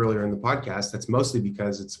pointed out earlier in the podcast, that's mostly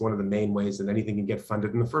because it's one of the main ways that anything can get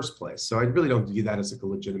funded in the first place. So I really don't view that as like a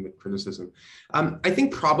legitimate criticism. I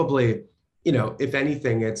think probably, if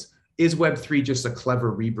anything, is Web3 just a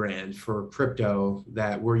clever rebrand for crypto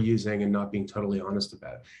that we're using and not being totally honest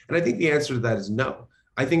about? And I think the answer to that is no.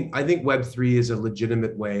 I think Web3 is a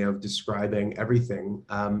legitimate way of describing everything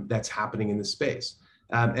that's happening in the space.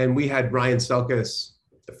 And we had Ryan Selkis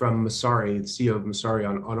from Masari, the CEO of Masari,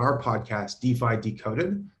 on our podcast, DeFi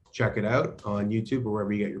Decoded. Check it out on YouTube or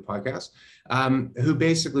wherever you get your podcast. Who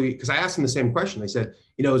basically, because I asked him the same question, I said,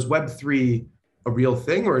 is Web3 a real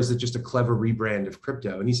thing or is it just a clever rebrand of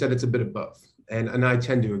crypto? And he said it's a bit of both. And I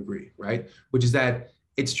tend to agree, right? Which is that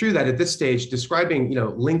it's true that at this stage, describing,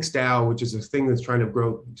 Links DAO, which is a thing that's trying to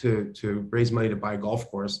grow to raise money to buy a golf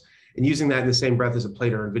course, and using that in the same breath as a play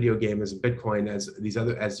to earn video game, as a Bitcoin, as these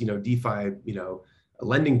other, as, DeFi, a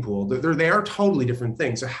lending pool, they are totally different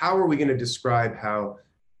things. So how are we going to describe how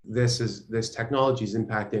this technology is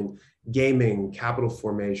impacting gaming, capital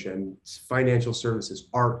formation, financial services,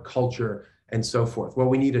 art, culture, and so forth? Well,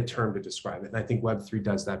 we need a term to describe it. And I think Web3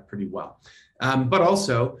 does that pretty well. But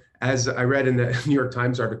also, as I read in the New York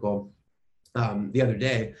Times article the other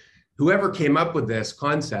day, whoever came up with this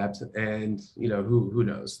concept, and who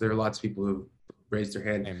knows, there are lots of people who raised their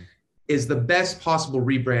hand, is the best possible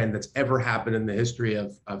rebrand that's ever happened in the history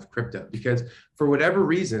of crypto. Because for whatever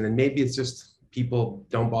reason, and maybe it's just people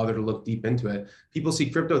don't bother to look deep into it, people see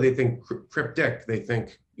crypto, they think cryptic, they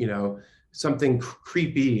think, something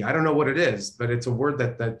creepy. I don't know what it is, but it's a word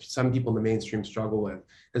that some people in the mainstream struggle with.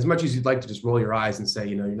 As much as you'd like to just roll your eyes and say,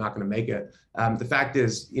 you're not going to make it. The fact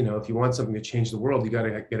is, if you want something to change the world, you got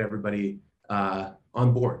to get everybody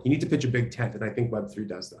on board. You need to pitch a big tent, and I think Web3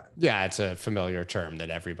 does that. Yeah, it's a familiar term that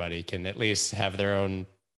everybody can at least have their own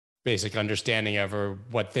basic understanding of, or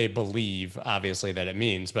what they believe, obviously, that it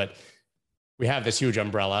means. But we have this huge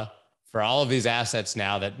umbrella for all of these assets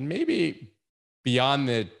now that maybe beyond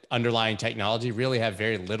the underlying technology really have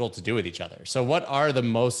very little to do with each other. So what are the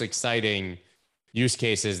most exciting use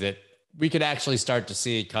cases that we could actually start to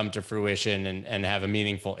see come to fruition and have a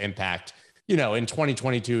meaningful impact, in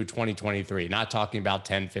 2022, 2023, not talking about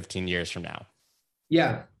 10, 15 years from now?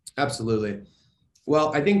 Yeah, absolutely.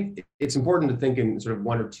 Well, I think it's important to think in sort of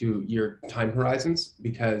 1 or 2 year time horizons,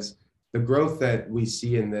 because the growth that we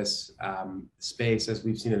see in this space, as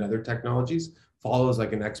we've seen in other technologies, follows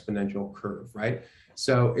like an exponential curve, right?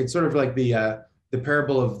 So it's sort of like the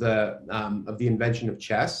parable of the invention of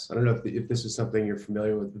chess. I don't know if this is something you're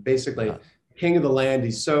familiar with, but basically, king of the land,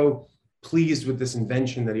 he's so pleased with this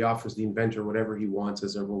invention that he offers the inventor whatever he wants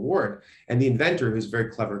as a reward. And the inventor, who's a very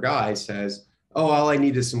clever guy, says, "Oh, all I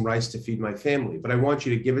need is some rice to feed my family, but I want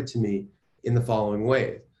you to give it to me in the following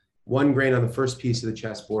way: 1 grain on the first piece of the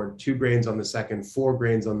chessboard, 2 grains on the second, 4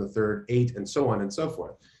 grains on the third, 8, and so on and so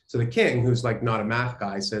forth." So the king, who's like not a math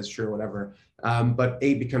guy, says, "Sure, whatever." But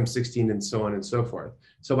 8 becomes 16, and so on and so forth.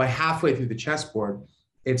 So by halfway through the chessboard,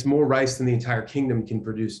 it's more rice than the entire kingdom can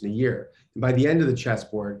produce in a year. And by the end of the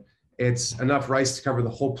chessboard, it's enough rice to cover the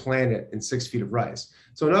whole planet in 6 feet of rice.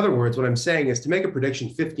 So in other words, what I'm saying is, to make a prediction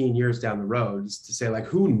 15 years down the road is to say, like,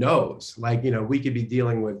 who knows? Like, we could be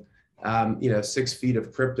dealing with 6 feet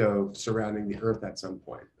of crypto surrounding the earth at some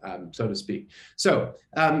point, so to speak. So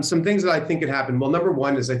some things that I think could happen. Well, number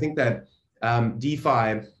one is I think that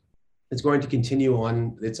DeFi is going to continue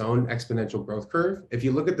on its own exponential growth curve. If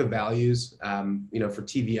you look at the values, for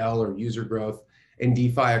TVL or user growth in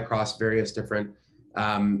DeFi across various different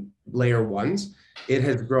layer ones, it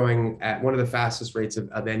has growing at one of the fastest rates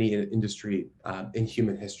of any industry in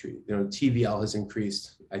human history. TVL has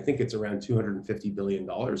increased, I think it's around $250 billion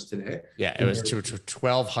today. Yeah, it was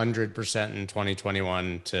 1,200% in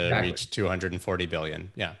 2021 to reach 240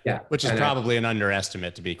 billion. Yeah, which is probably an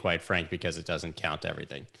underestimate, to be quite frank, because it doesn't count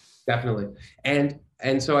everything. Definitely. And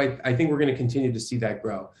so I think we're going to continue to see that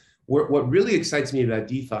grow. What really excites me about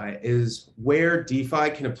DeFi is where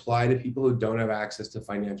DeFi can apply to people who don't have access to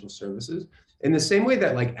financial services. In the same way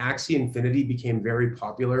that like Axie Infinity became very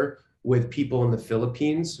popular with people in the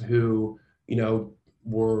Philippines who,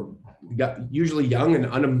 were usually young and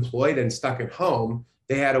unemployed and stuck at home,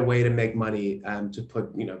 they had a way to make money to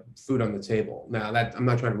put, food on the table. Now that I'm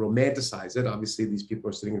not trying to romanticize it. Obviously, these people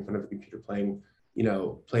are sitting in front of a computer playing,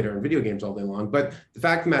 play to earn video games all day long. But the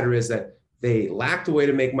fact of the matter is that they lacked a way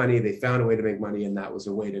to make money. They found a way to make money, and that was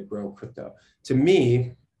a way to grow crypto. To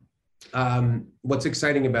me, what's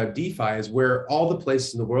exciting about DeFi is where all the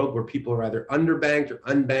places in the world where people are either underbanked or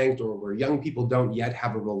unbanked, or where young people don't yet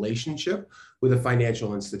have a relationship with a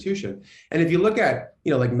financial institution. And if you look at,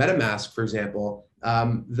 like MetaMask, for example,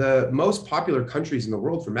 the most popular countries in the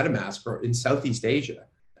world for MetaMask are in Southeast Asia,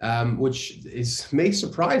 which may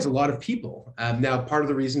surprise a lot of people. Now, part of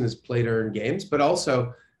the reason is play to earn games, but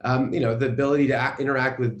also the ability to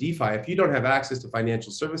interact with DeFi. If you don't have access to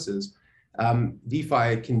financial services,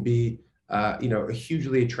 DeFi can be,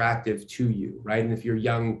 hugely attractive to you, right? And if you're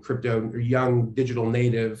young crypto or young digital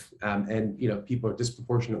native, and people are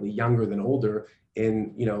disproportionately younger than older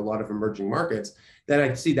in a lot of emerging markets, then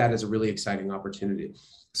I see that as a really exciting opportunity.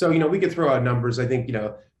 So we could throw out numbers. I think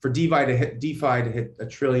for DeFi to hit $1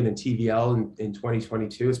 trillion in TVL in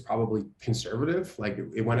 2022 is probably conservative. Like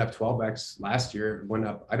it went up 12x last year. It went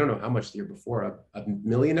up, I don't know how much the year before, a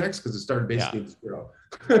million X, because it started basically with 0.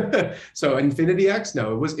 So Infinity X,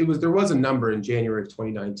 no, there was a number in January of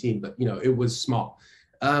 2019, but it was small.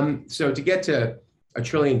 So to get to $1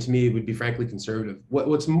 trillion, to me would be frankly conservative.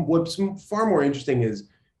 What's far more interesting is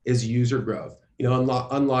is user growth.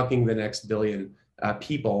 Unlocking the next billion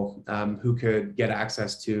people who could get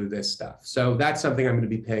access to this stuff. So that's something I'm going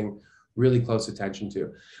to be paying really close attention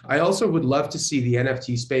to. I also would love to see the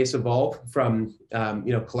NFT space evolve from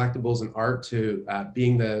collectibles and art to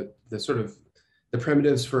being the sort of the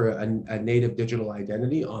primitives for a native digital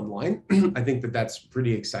identity online. I think that that's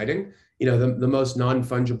pretty exciting. The most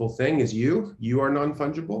non-fungible thing is you are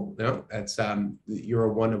non-fungible. That's you're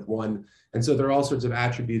a one of one. And so there are all sorts of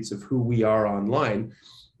attributes of who we are online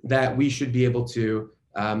that we should be able to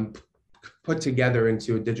put together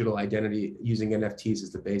into a digital identity using NFTs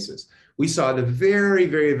as the basis. We saw the very,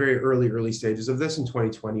 very, very early stages of this in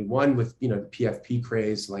 2021 with the PFP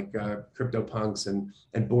craze, like CryptoPunks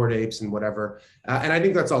and Bored Apes and whatever. And I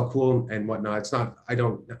think that's all cool and whatnot. It's not, I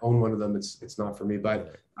don't own one of them. It's not for me,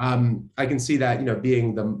 but I can see that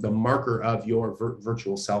being the marker of your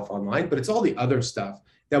virtual self online. But it's all the other stuff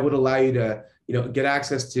that would allow you to get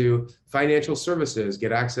access to financial services,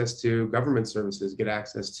 get access to government services, get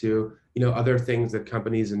access to, other things that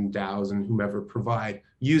companies and DAOs and whomever provide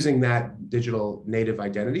using that digital native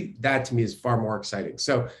identity. That to me is far more exciting.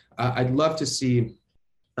 So I'd love to see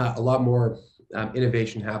a lot more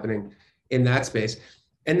innovation happening in that space.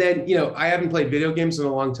 And then, I haven't played video games in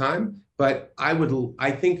a long time, but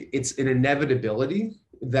I think it's an inevitability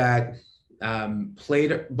that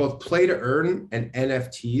both play to earn and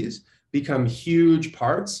NFTs become huge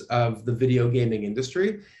parts of the video gaming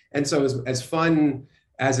industry. And so as fun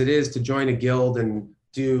as it is to join a guild and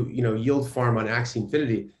do, yield farm on Axie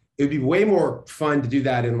Infinity, it would be way more fun to do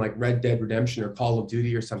that in like Red Dead Redemption or Call of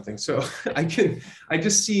Duty or something. So I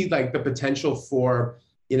just see like the potential for,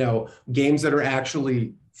 games that are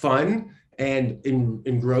actually fun and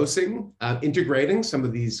engrossing, integrating some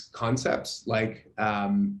of these concepts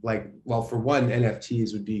well, for one,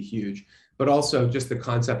 NFTs would be huge, but also just the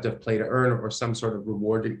concept of play to earn or some sort of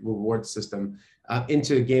reward system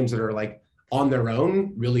into games that are like on their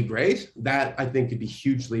own really great. That I think could be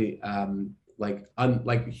hugely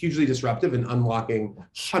hugely disruptive and unlocking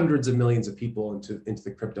hundreds of millions of people into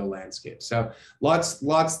the crypto landscape. So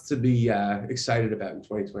lots to be excited about in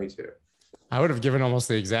 2022. I would have given almost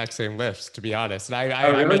the exact same list, to be honest. And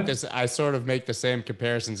I sort of make the same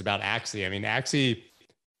comparisons about Axie. I mean, Axie,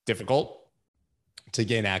 difficult to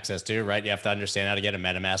gain access to, right? You have to understand how to get a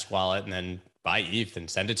MetaMask wallet and then buy ETH and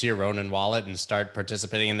send it to your Ronin wallet and start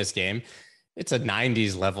participating in this game. It's a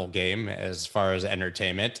 90s level game as far as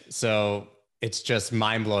entertainment. So it's just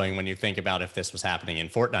mind blowing when you think about if this was happening in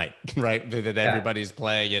Fortnite, right? That everybody's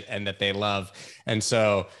playing it and that they love. And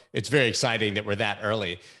so it's very exciting that we're that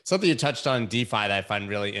early. Something you touched on, DeFi, that I find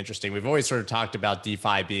really interesting. We've always sort of talked about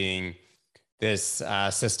DeFi being this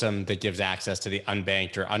system that gives access to the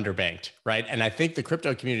unbanked or underbanked, right? And I think the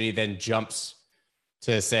crypto community then jumps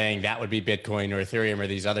to saying that would be Bitcoin or Ethereum or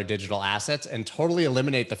these other digital assets and totally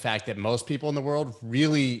eliminate the fact that most people in the world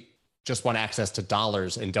really just want access to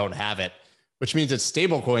dollars and don't have it, which means that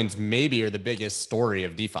stablecoins maybe are the biggest story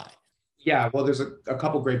of DeFi. Yeah, well, there's a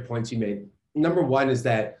couple great points you made. Number one is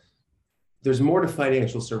that there's more to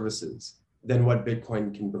financial services than what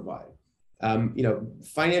Bitcoin can provide.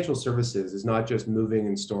 Financial services is not just moving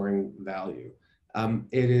and storing value.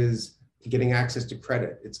 It is getting access to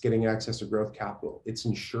credit. It's getting access to growth capital. It's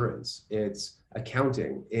insurance. It's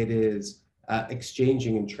accounting. It is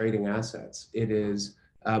exchanging and trading assets. It is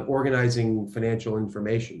organizing financial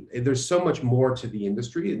information. There's so much more to the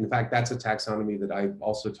industry. In fact, that's a taxonomy that I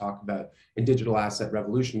also talk about in Digital Asset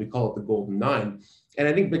Revolution. We call it the Golden Nine. And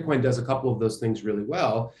I think Bitcoin does a couple of those things really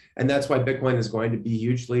well. And that's why Bitcoin is going to be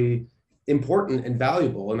hugely important and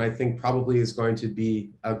valuable. And I think probably is going to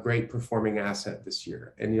be a great performing asset this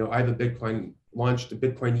year. And, I have launched a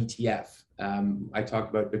Bitcoin ETF. I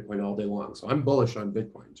talk about Bitcoin all day long. So I'm bullish on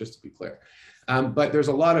Bitcoin, just to be clear. But there's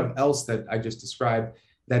a lot of else that I just described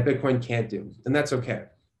that Bitcoin can't do. And that's okay.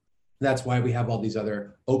 That's why we have all these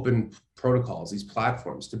other open protocols, these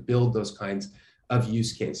platforms to build those kinds of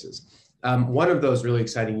use cases. One of those really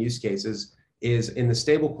exciting use cases is in the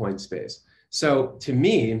stablecoin space. So to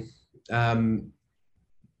me,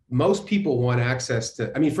 most people want access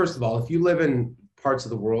to, first of all, if you live in parts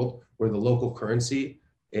of the world where the local currency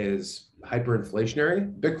is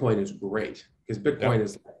hyperinflationary, Bitcoin is great because Bitcoin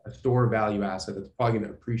is a store value asset that's probably going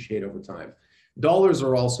to appreciate over time. Dollars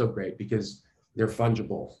are also great because they're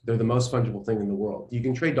fungible. They're the most fungible thing in the world. You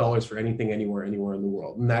can trade dollars for anything, anywhere in the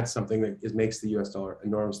world. And that's something that makes the US dollar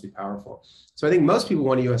enormously powerful. So I think most people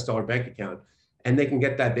want a US dollar bank account, and they can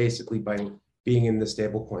get that basically by being in the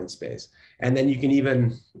stablecoin space. And then you can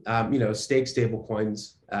even, stake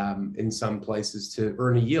stablecoins in some places to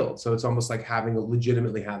earn a yield. So it's almost like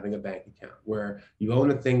legitimately having a bank account where you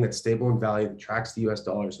own a thing that's stable in value, that tracks the US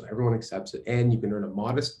dollar, so everyone accepts it, and you can earn a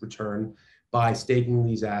modest return by staking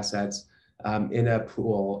these assets in a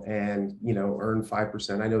pool and earn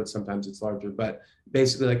 5%. I know sometimes it's larger, but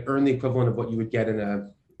basically like earn the equivalent of what you would get in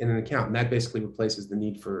an account, and that basically replaces the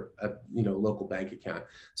need for a local bank account.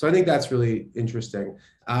 So I think that's really interesting.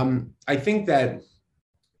 I think that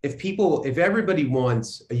if everybody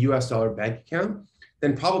wants a US dollar bank account,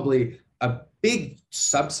 then probably a big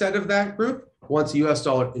subset of that group wants a US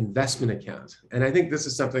dollar investment account. And I think this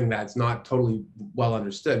is something that's not totally well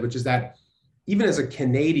understood, which is that even as a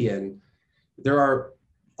Canadian, there are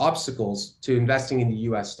obstacles to investing in the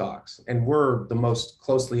US stocks. And we're the most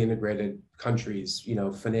closely integrated countries,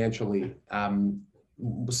 financially,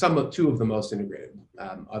 two of the most integrated.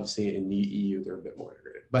 Obviously in the EU, they're a bit more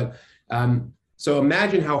integrated. But so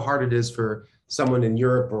imagine how hard it is for someone in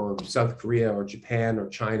Europe or South Korea or Japan or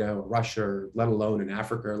China or Russia, or let alone in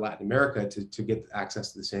Africa or Latin America to get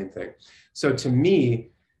access to the same thing. So to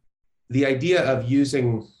me, the idea of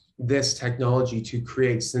using this technology to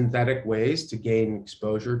create synthetic ways to gain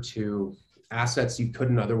exposure to assets you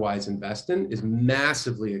couldn't otherwise invest in is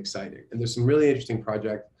massively exciting. And there's some really interesting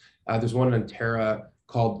projects. There's one on Terra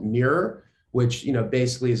called Mirror, which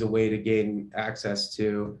basically is a way to gain access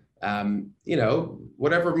to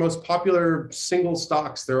whatever most popular single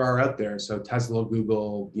stocks there are out there. So Tesla,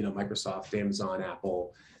 Google, Microsoft, Amazon,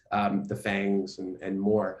 Apple, the FANGs and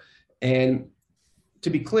more. And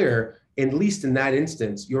to be clear, at least in that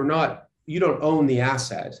instance, you don't own the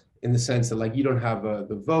asset in the sense that like you don't have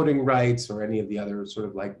the voting rights or any of the other sort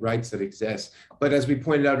of like rights that exist. But as we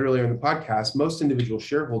pointed out earlier in the podcast, most individual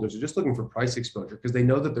shareholders are just looking for price exposure because they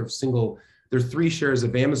know that their 3 shares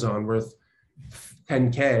of Amazon worth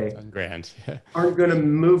 $10K grand aren't going to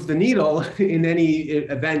move the needle in any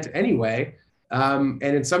event anyway. And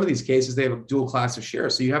in some of these cases, they have a dual class of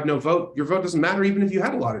shares. So you have no vote. Your vote doesn't matter even if you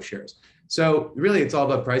had a lot of shares. So really, it's all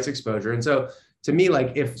about price exposure. And so to me,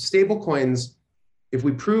 like if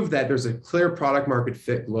we prove that there's a clear product market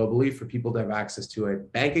fit globally for people to have access to a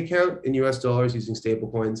bank account in US dollars using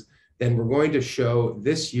stablecoins, then we're going to show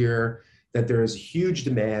this year that there is huge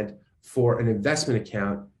demand for an investment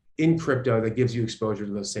account in crypto that gives you exposure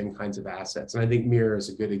to those same kinds of assets. And I think Mirror is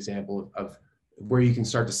a good example of where you can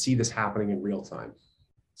start to see this happening in real time.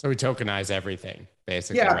 So we tokenize everything,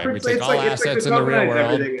 basically, yeah, right? We take all assets in the real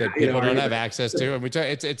world that people don't have access to, and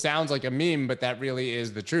it sounds like a meme, but that really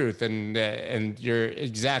is the truth. And you're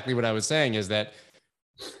exactly what I was saying is that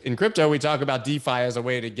in crypto, we talk about DeFi as a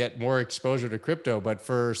way to get more exposure to crypto, but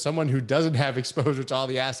for someone who doesn't have exposure to all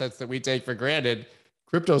the assets that we take for granted,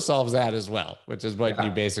 crypto solves that as well, which is what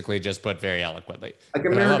you basically just put very eloquently. Like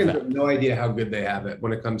Americans have no idea how good they have it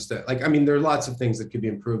when it comes to there are lots of things that could be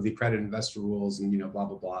improved, the accredited investor rules and blah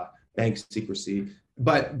blah blah, bank secrecy.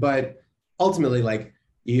 But ultimately, like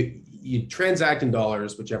you transact in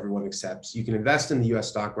dollars, which everyone accepts. You can invest in the U.S.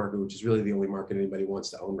 stock market, which is really the only market anybody wants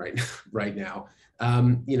to own right now.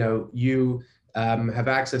 You have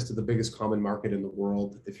access to the biggest common market in the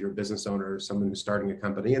world if you're a business owner or someone who's starting a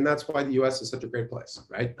company. And that's why the US is such a great place,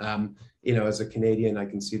 right? As a Canadian, I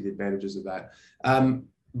can see the advantages of that.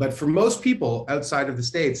 But for most people outside of the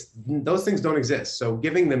States, those things don't exist. So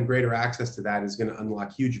giving them greater access to that is going to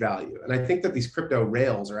unlock huge value. And I think that these crypto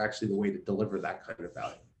rails are actually the way to deliver that kind of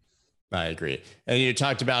value. I agree. And you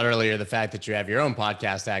talked about earlier the fact that you have your own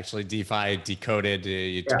podcast, actually, DeFi Decoded.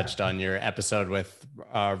 You touched on your episode with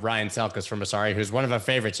Ryan Selkis from Asari, who's one of our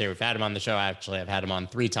favorites here. We've had him on the show. Actually, I've had him on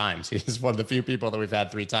 3 times. He's one of the few people that we've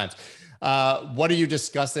had 3 times. What are you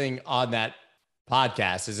discussing on that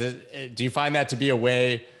podcast? Do you find that to be a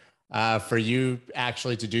way for you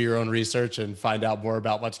actually to do your own research and find out more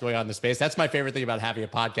about what's going on in the space? That's my favorite thing about having a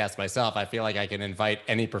podcast myself. I feel like I can invite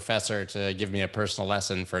any professor to give me a personal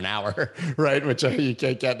lesson for an hour, right? Which you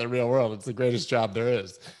can't get in the real world. It's the greatest job there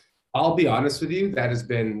is. I'll be honest with you, that has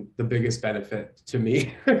been the biggest benefit to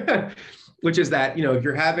me, which is that, if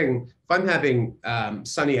I'm having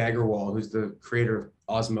Sunny Aggarwal, who's the creator of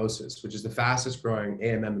Osmosis, which is the fastest growing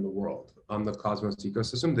AMM in the world on the Cosmos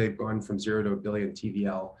ecosystem. They've gone from 0 to 1 billion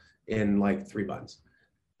TVL in like 3 months.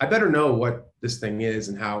 I better know what this thing is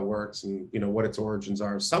and how it works and what its origins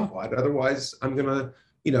are somewhat. Otherwise, I'm gonna,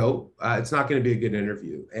 it's not going to be a good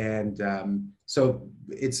interview. And so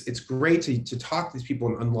it's great to talk to these people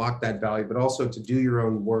and unlock that value, but also to do your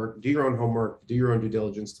own work, do your own homework, do your own due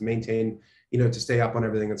diligence to maintain, to stay up on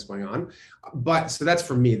everything that's going on. But so that's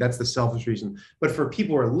for me, that's the selfish reason. But for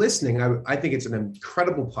people who are listening, I think it's an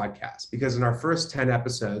incredible podcast because in our first 10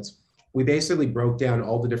 episodes, we basically broke down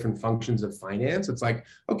all the different functions of finance. It's like,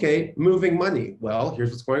 okay, moving money. Well,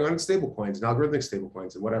 here's what's going on in stablecoins and algorithmic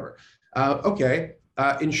stablecoins and whatever.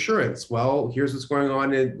 Insurance. Well, here's what's going on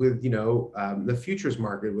with the futures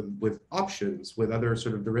market, with options, with other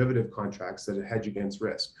sort of derivative contracts that hedge against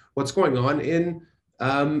risk. What's going on in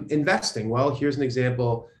investing? Well, here's an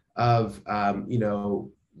example of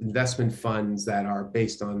investment funds that are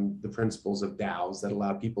based on the principles of DAOs that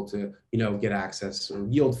allow people to get access, or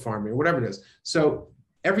yield farming, or whatever it is. So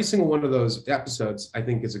every single one of those episodes, I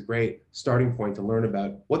think, is a great starting point to learn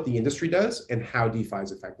about what the industry does and how DeFi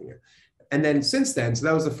is affecting it. And then since then, so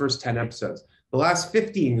that was the first 10 episodes. The last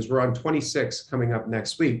 15, because we're on 26 coming up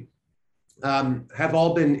next week, have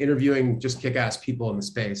all been interviewing just kick-ass people in the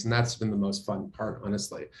space. And that's been the most fun part,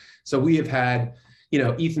 honestly. So we have had,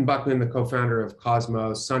 Ethan Buckman, the co-founder of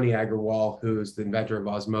Cosmos, Sunny Agrawal, who's the inventor of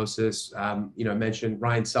Osmosis, I mentioned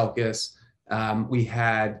Ryan Selkis. We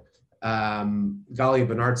had Gali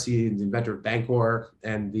Benartzi, the inventor of Bancor,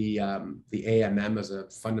 and the AMM as a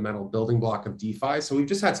fundamental building block of DeFi. So we've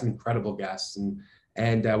just had some incredible guests, and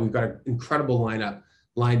we've got an incredible lineup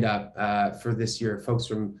lined up for this year. Folks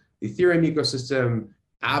from the Ethereum ecosystem,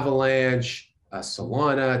 Avalanche,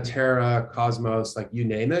 Solana, Terra, Cosmos, like you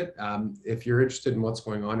name it. If you're interested in what's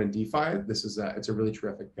going on in DeFi, it's a really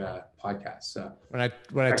terrific podcast. So when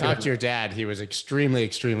I talked to your dad, he was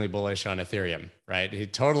extremely bullish on Ethereum, right? He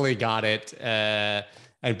totally got it.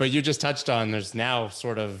 But you just touched on, there's now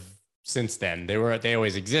sort of, since then, they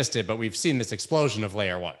always existed, but we've seen this explosion of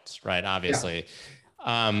layer ones, right? Obviously.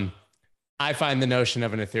 Yeah. I find the notion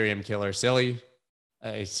of an Ethereum killer silly.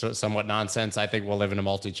 It's somewhat nonsense. I think we'll live in a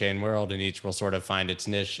multi-chain world and each will sort of find its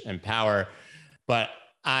niche and power. But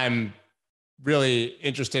I'm really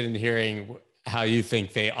interested in hearing how you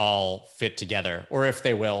think they all fit together, or if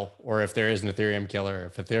they will, or if there is an Ethereum killer,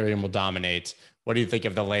 if Ethereum will dominate. What do you think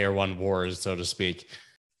of the layer one wars, so to speak?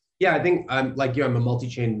 Yeah, I think like you, I'm a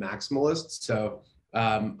multi-chain maximalist. So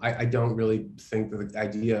I don't really think that the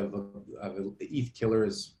idea of an ETH killer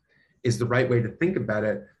is the right way to think about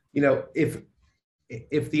it.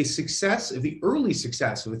 If the early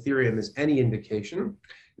success of Ethereum is any indication,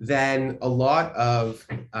 then a lot of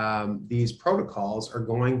these protocols are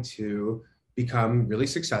going to become really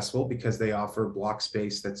successful because they offer block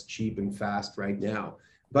space that's cheap and fast right now.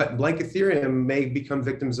 But like Ethereum, may become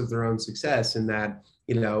victims of their own success in that,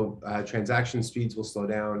 transaction speeds will slow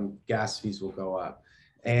down, gas fees will go up,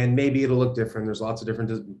 and maybe it'll look different. There's lots of different,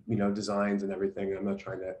 designs and everything. I'm not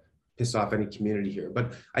trying to piss off any community here,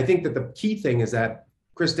 but I think that the key thing is that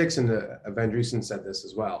Chris Dixon of Andreessen said this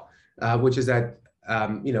as well, which is that,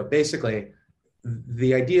 basically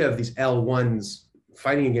the idea of these L1s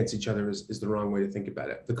fighting against each other is the wrong way to think about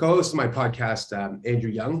it. The co-host of my podcast, Andrew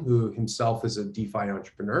Young, who himself is a DeFi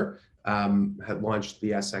entrepreneur, had launched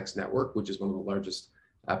the SX network, which is one of the largest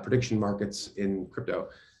prediction markets in crypto,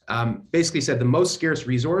 basically said the most scarce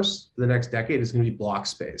resource for the next decade is going to be block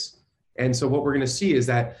space. And so what we're going to see is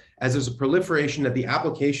that as there's a proliferation at the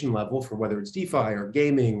application level for whether it's DeFi or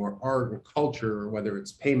gaming or art or culture, or whether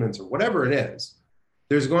it's payments or whatever it is,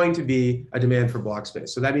 there's going to be a demand for block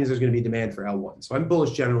space. So that means there's going to be demand for L1. So I'm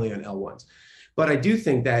bullish generally on L1s. But I do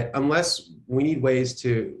think that unless we need ways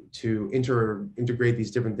to integrate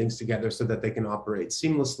these different things together so that they can operate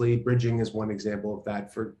seamlessly, bridging is one example of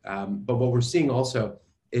that. But what we're seeing also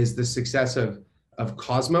is the success of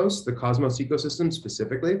Cosmos, the Cosmos ecosystem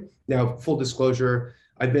specifically. Now, full disclosure,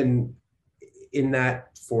 I've been in that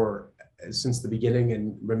since the beginning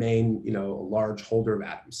and remain, a large holder of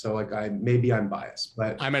atoms. So like maybe I'm biased,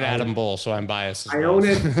 but I'm an atom bull, so I'm biased. I own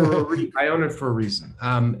it for a reason.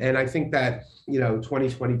 And I think that,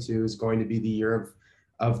 2022 is going to be the year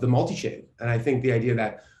of the multi-chain. And I think the idea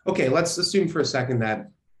that, okay, let's assume for a second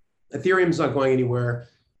that Ethereum's not going anywhere.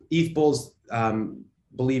 ETH bulls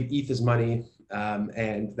believe ETH is money.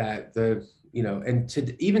 And that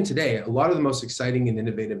even today, a lot of the most exciting and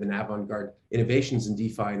innovative and avant-garde innovations in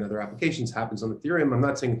DeFi and other applications happens on Ethereum. I'm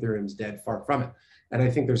not saying Ethereum's dead, far from it. And I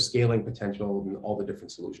think there's scaling potential in all the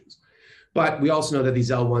different solutions. But we also know that these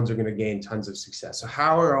L1s are going to gain tons of success. So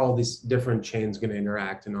how are all these different chains going to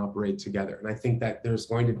interact and operate together? And I think that there's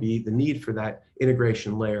going to be the need for that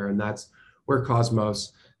integration layer, and that's where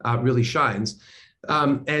Cosmos really shines.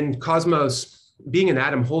 And Cosmos, being an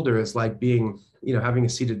atom holder, is like being, having a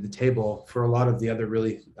seat at the table for a lot of the other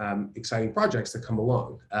really exciting projects that come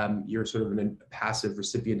along. You're sort of a passive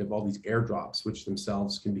recipient of all these airdrops, which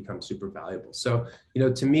themselves can become super valuable. So,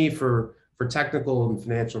 to me, for technical and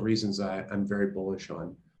financial reasons, I'm very bullish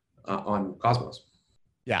on Cosmos.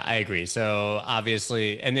 Yeah, I agree. So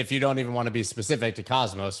obviously, and if you don't even want to be specific to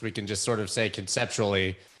Cosmos, we can just sort of say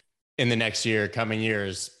conceptually, in the next year, coming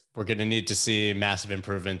years, we're going to need to see massive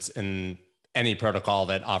improvements in any protocol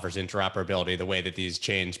that offers interoperability, the way that these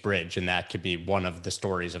chains bridge. And that could be one of the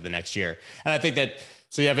stories of the next year. And I think that,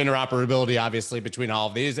 so you have interoperability, obviously, between all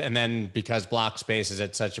of these. And then because block space is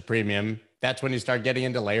at such a premium, that's when you start getting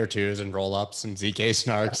into layer twos and rollups and ZK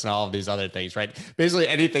snarks and all of these other things, right? Basically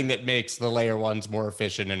anything that makes the layer ones more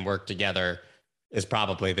efficient and work together is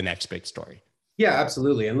probably the next big story. Yeah,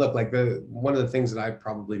 absolutely. And look, like one of the things that I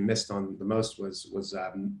probably missed on the most was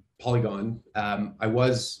Polygon. I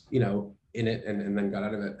was, in it and then got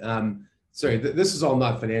out of it. Sorry, this is all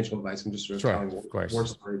not financial advice. I'm just sort of telling war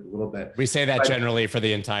story a little bit. We say that generally for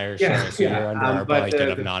the entire show, so you're under our blanket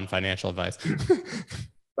of non-financial advice.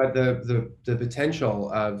 But the potential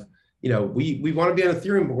of, we want to be on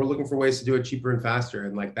Ethereum, but we're looking for ways to do it cheaper and faster.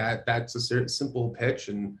 And like that's a simple pitch,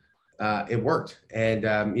 and it worked. And,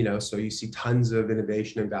 so you see tons of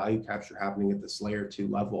innovation and value capture happening at this layer 2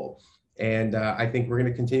 level. And I think we're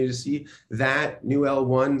going to continue to see that, new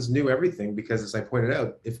L1s, new everything, because as I pointed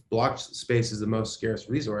out, if block space is the most scarce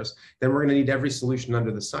resource, then we're going to need every solution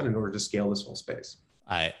under the sun in order to scale this whole space.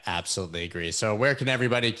 I absolutely agree. So where can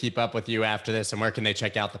everybody keep up with you after this, and where can they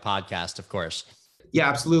check out the podcast, of course? Yeah,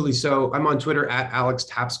 absolutely. So I'm on Twitter at Alex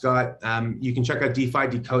Tapscott. You can check out DeFi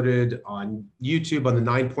Decoded on YouTube, on the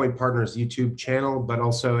 9 Point Partners YouTube channel, but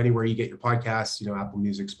also anywhere you get your podcasts, Apple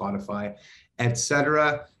Music, Spotify,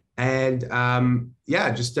 etc. And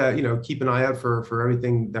just keep an eye out for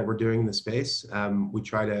everything that we're doing in the space. We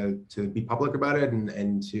try to be public about it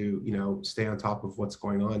and to stay on top of what's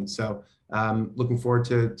going on. So looking forward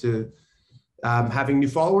to having new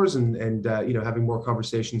followers and having more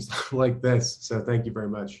conversations like this. So thank you very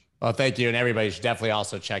much. Well, thank you. And everybody should definitely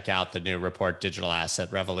also check out the new report, Digital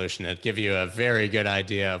Asset Revolution. It'll give you a very good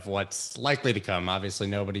idea of what's likely to come. Obviously,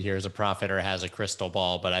 nobody here is a prophet or has a crystal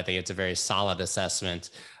ball, but I think it's a very solid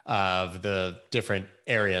assessment of the different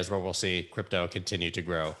areas where we'll see crypto continue to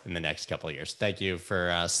grow in the next couple of years. Thank you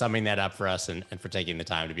for summing that up for us and for taking the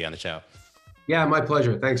time to be on the show. Yeah, my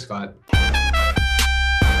pleasure. Thanks, Scott.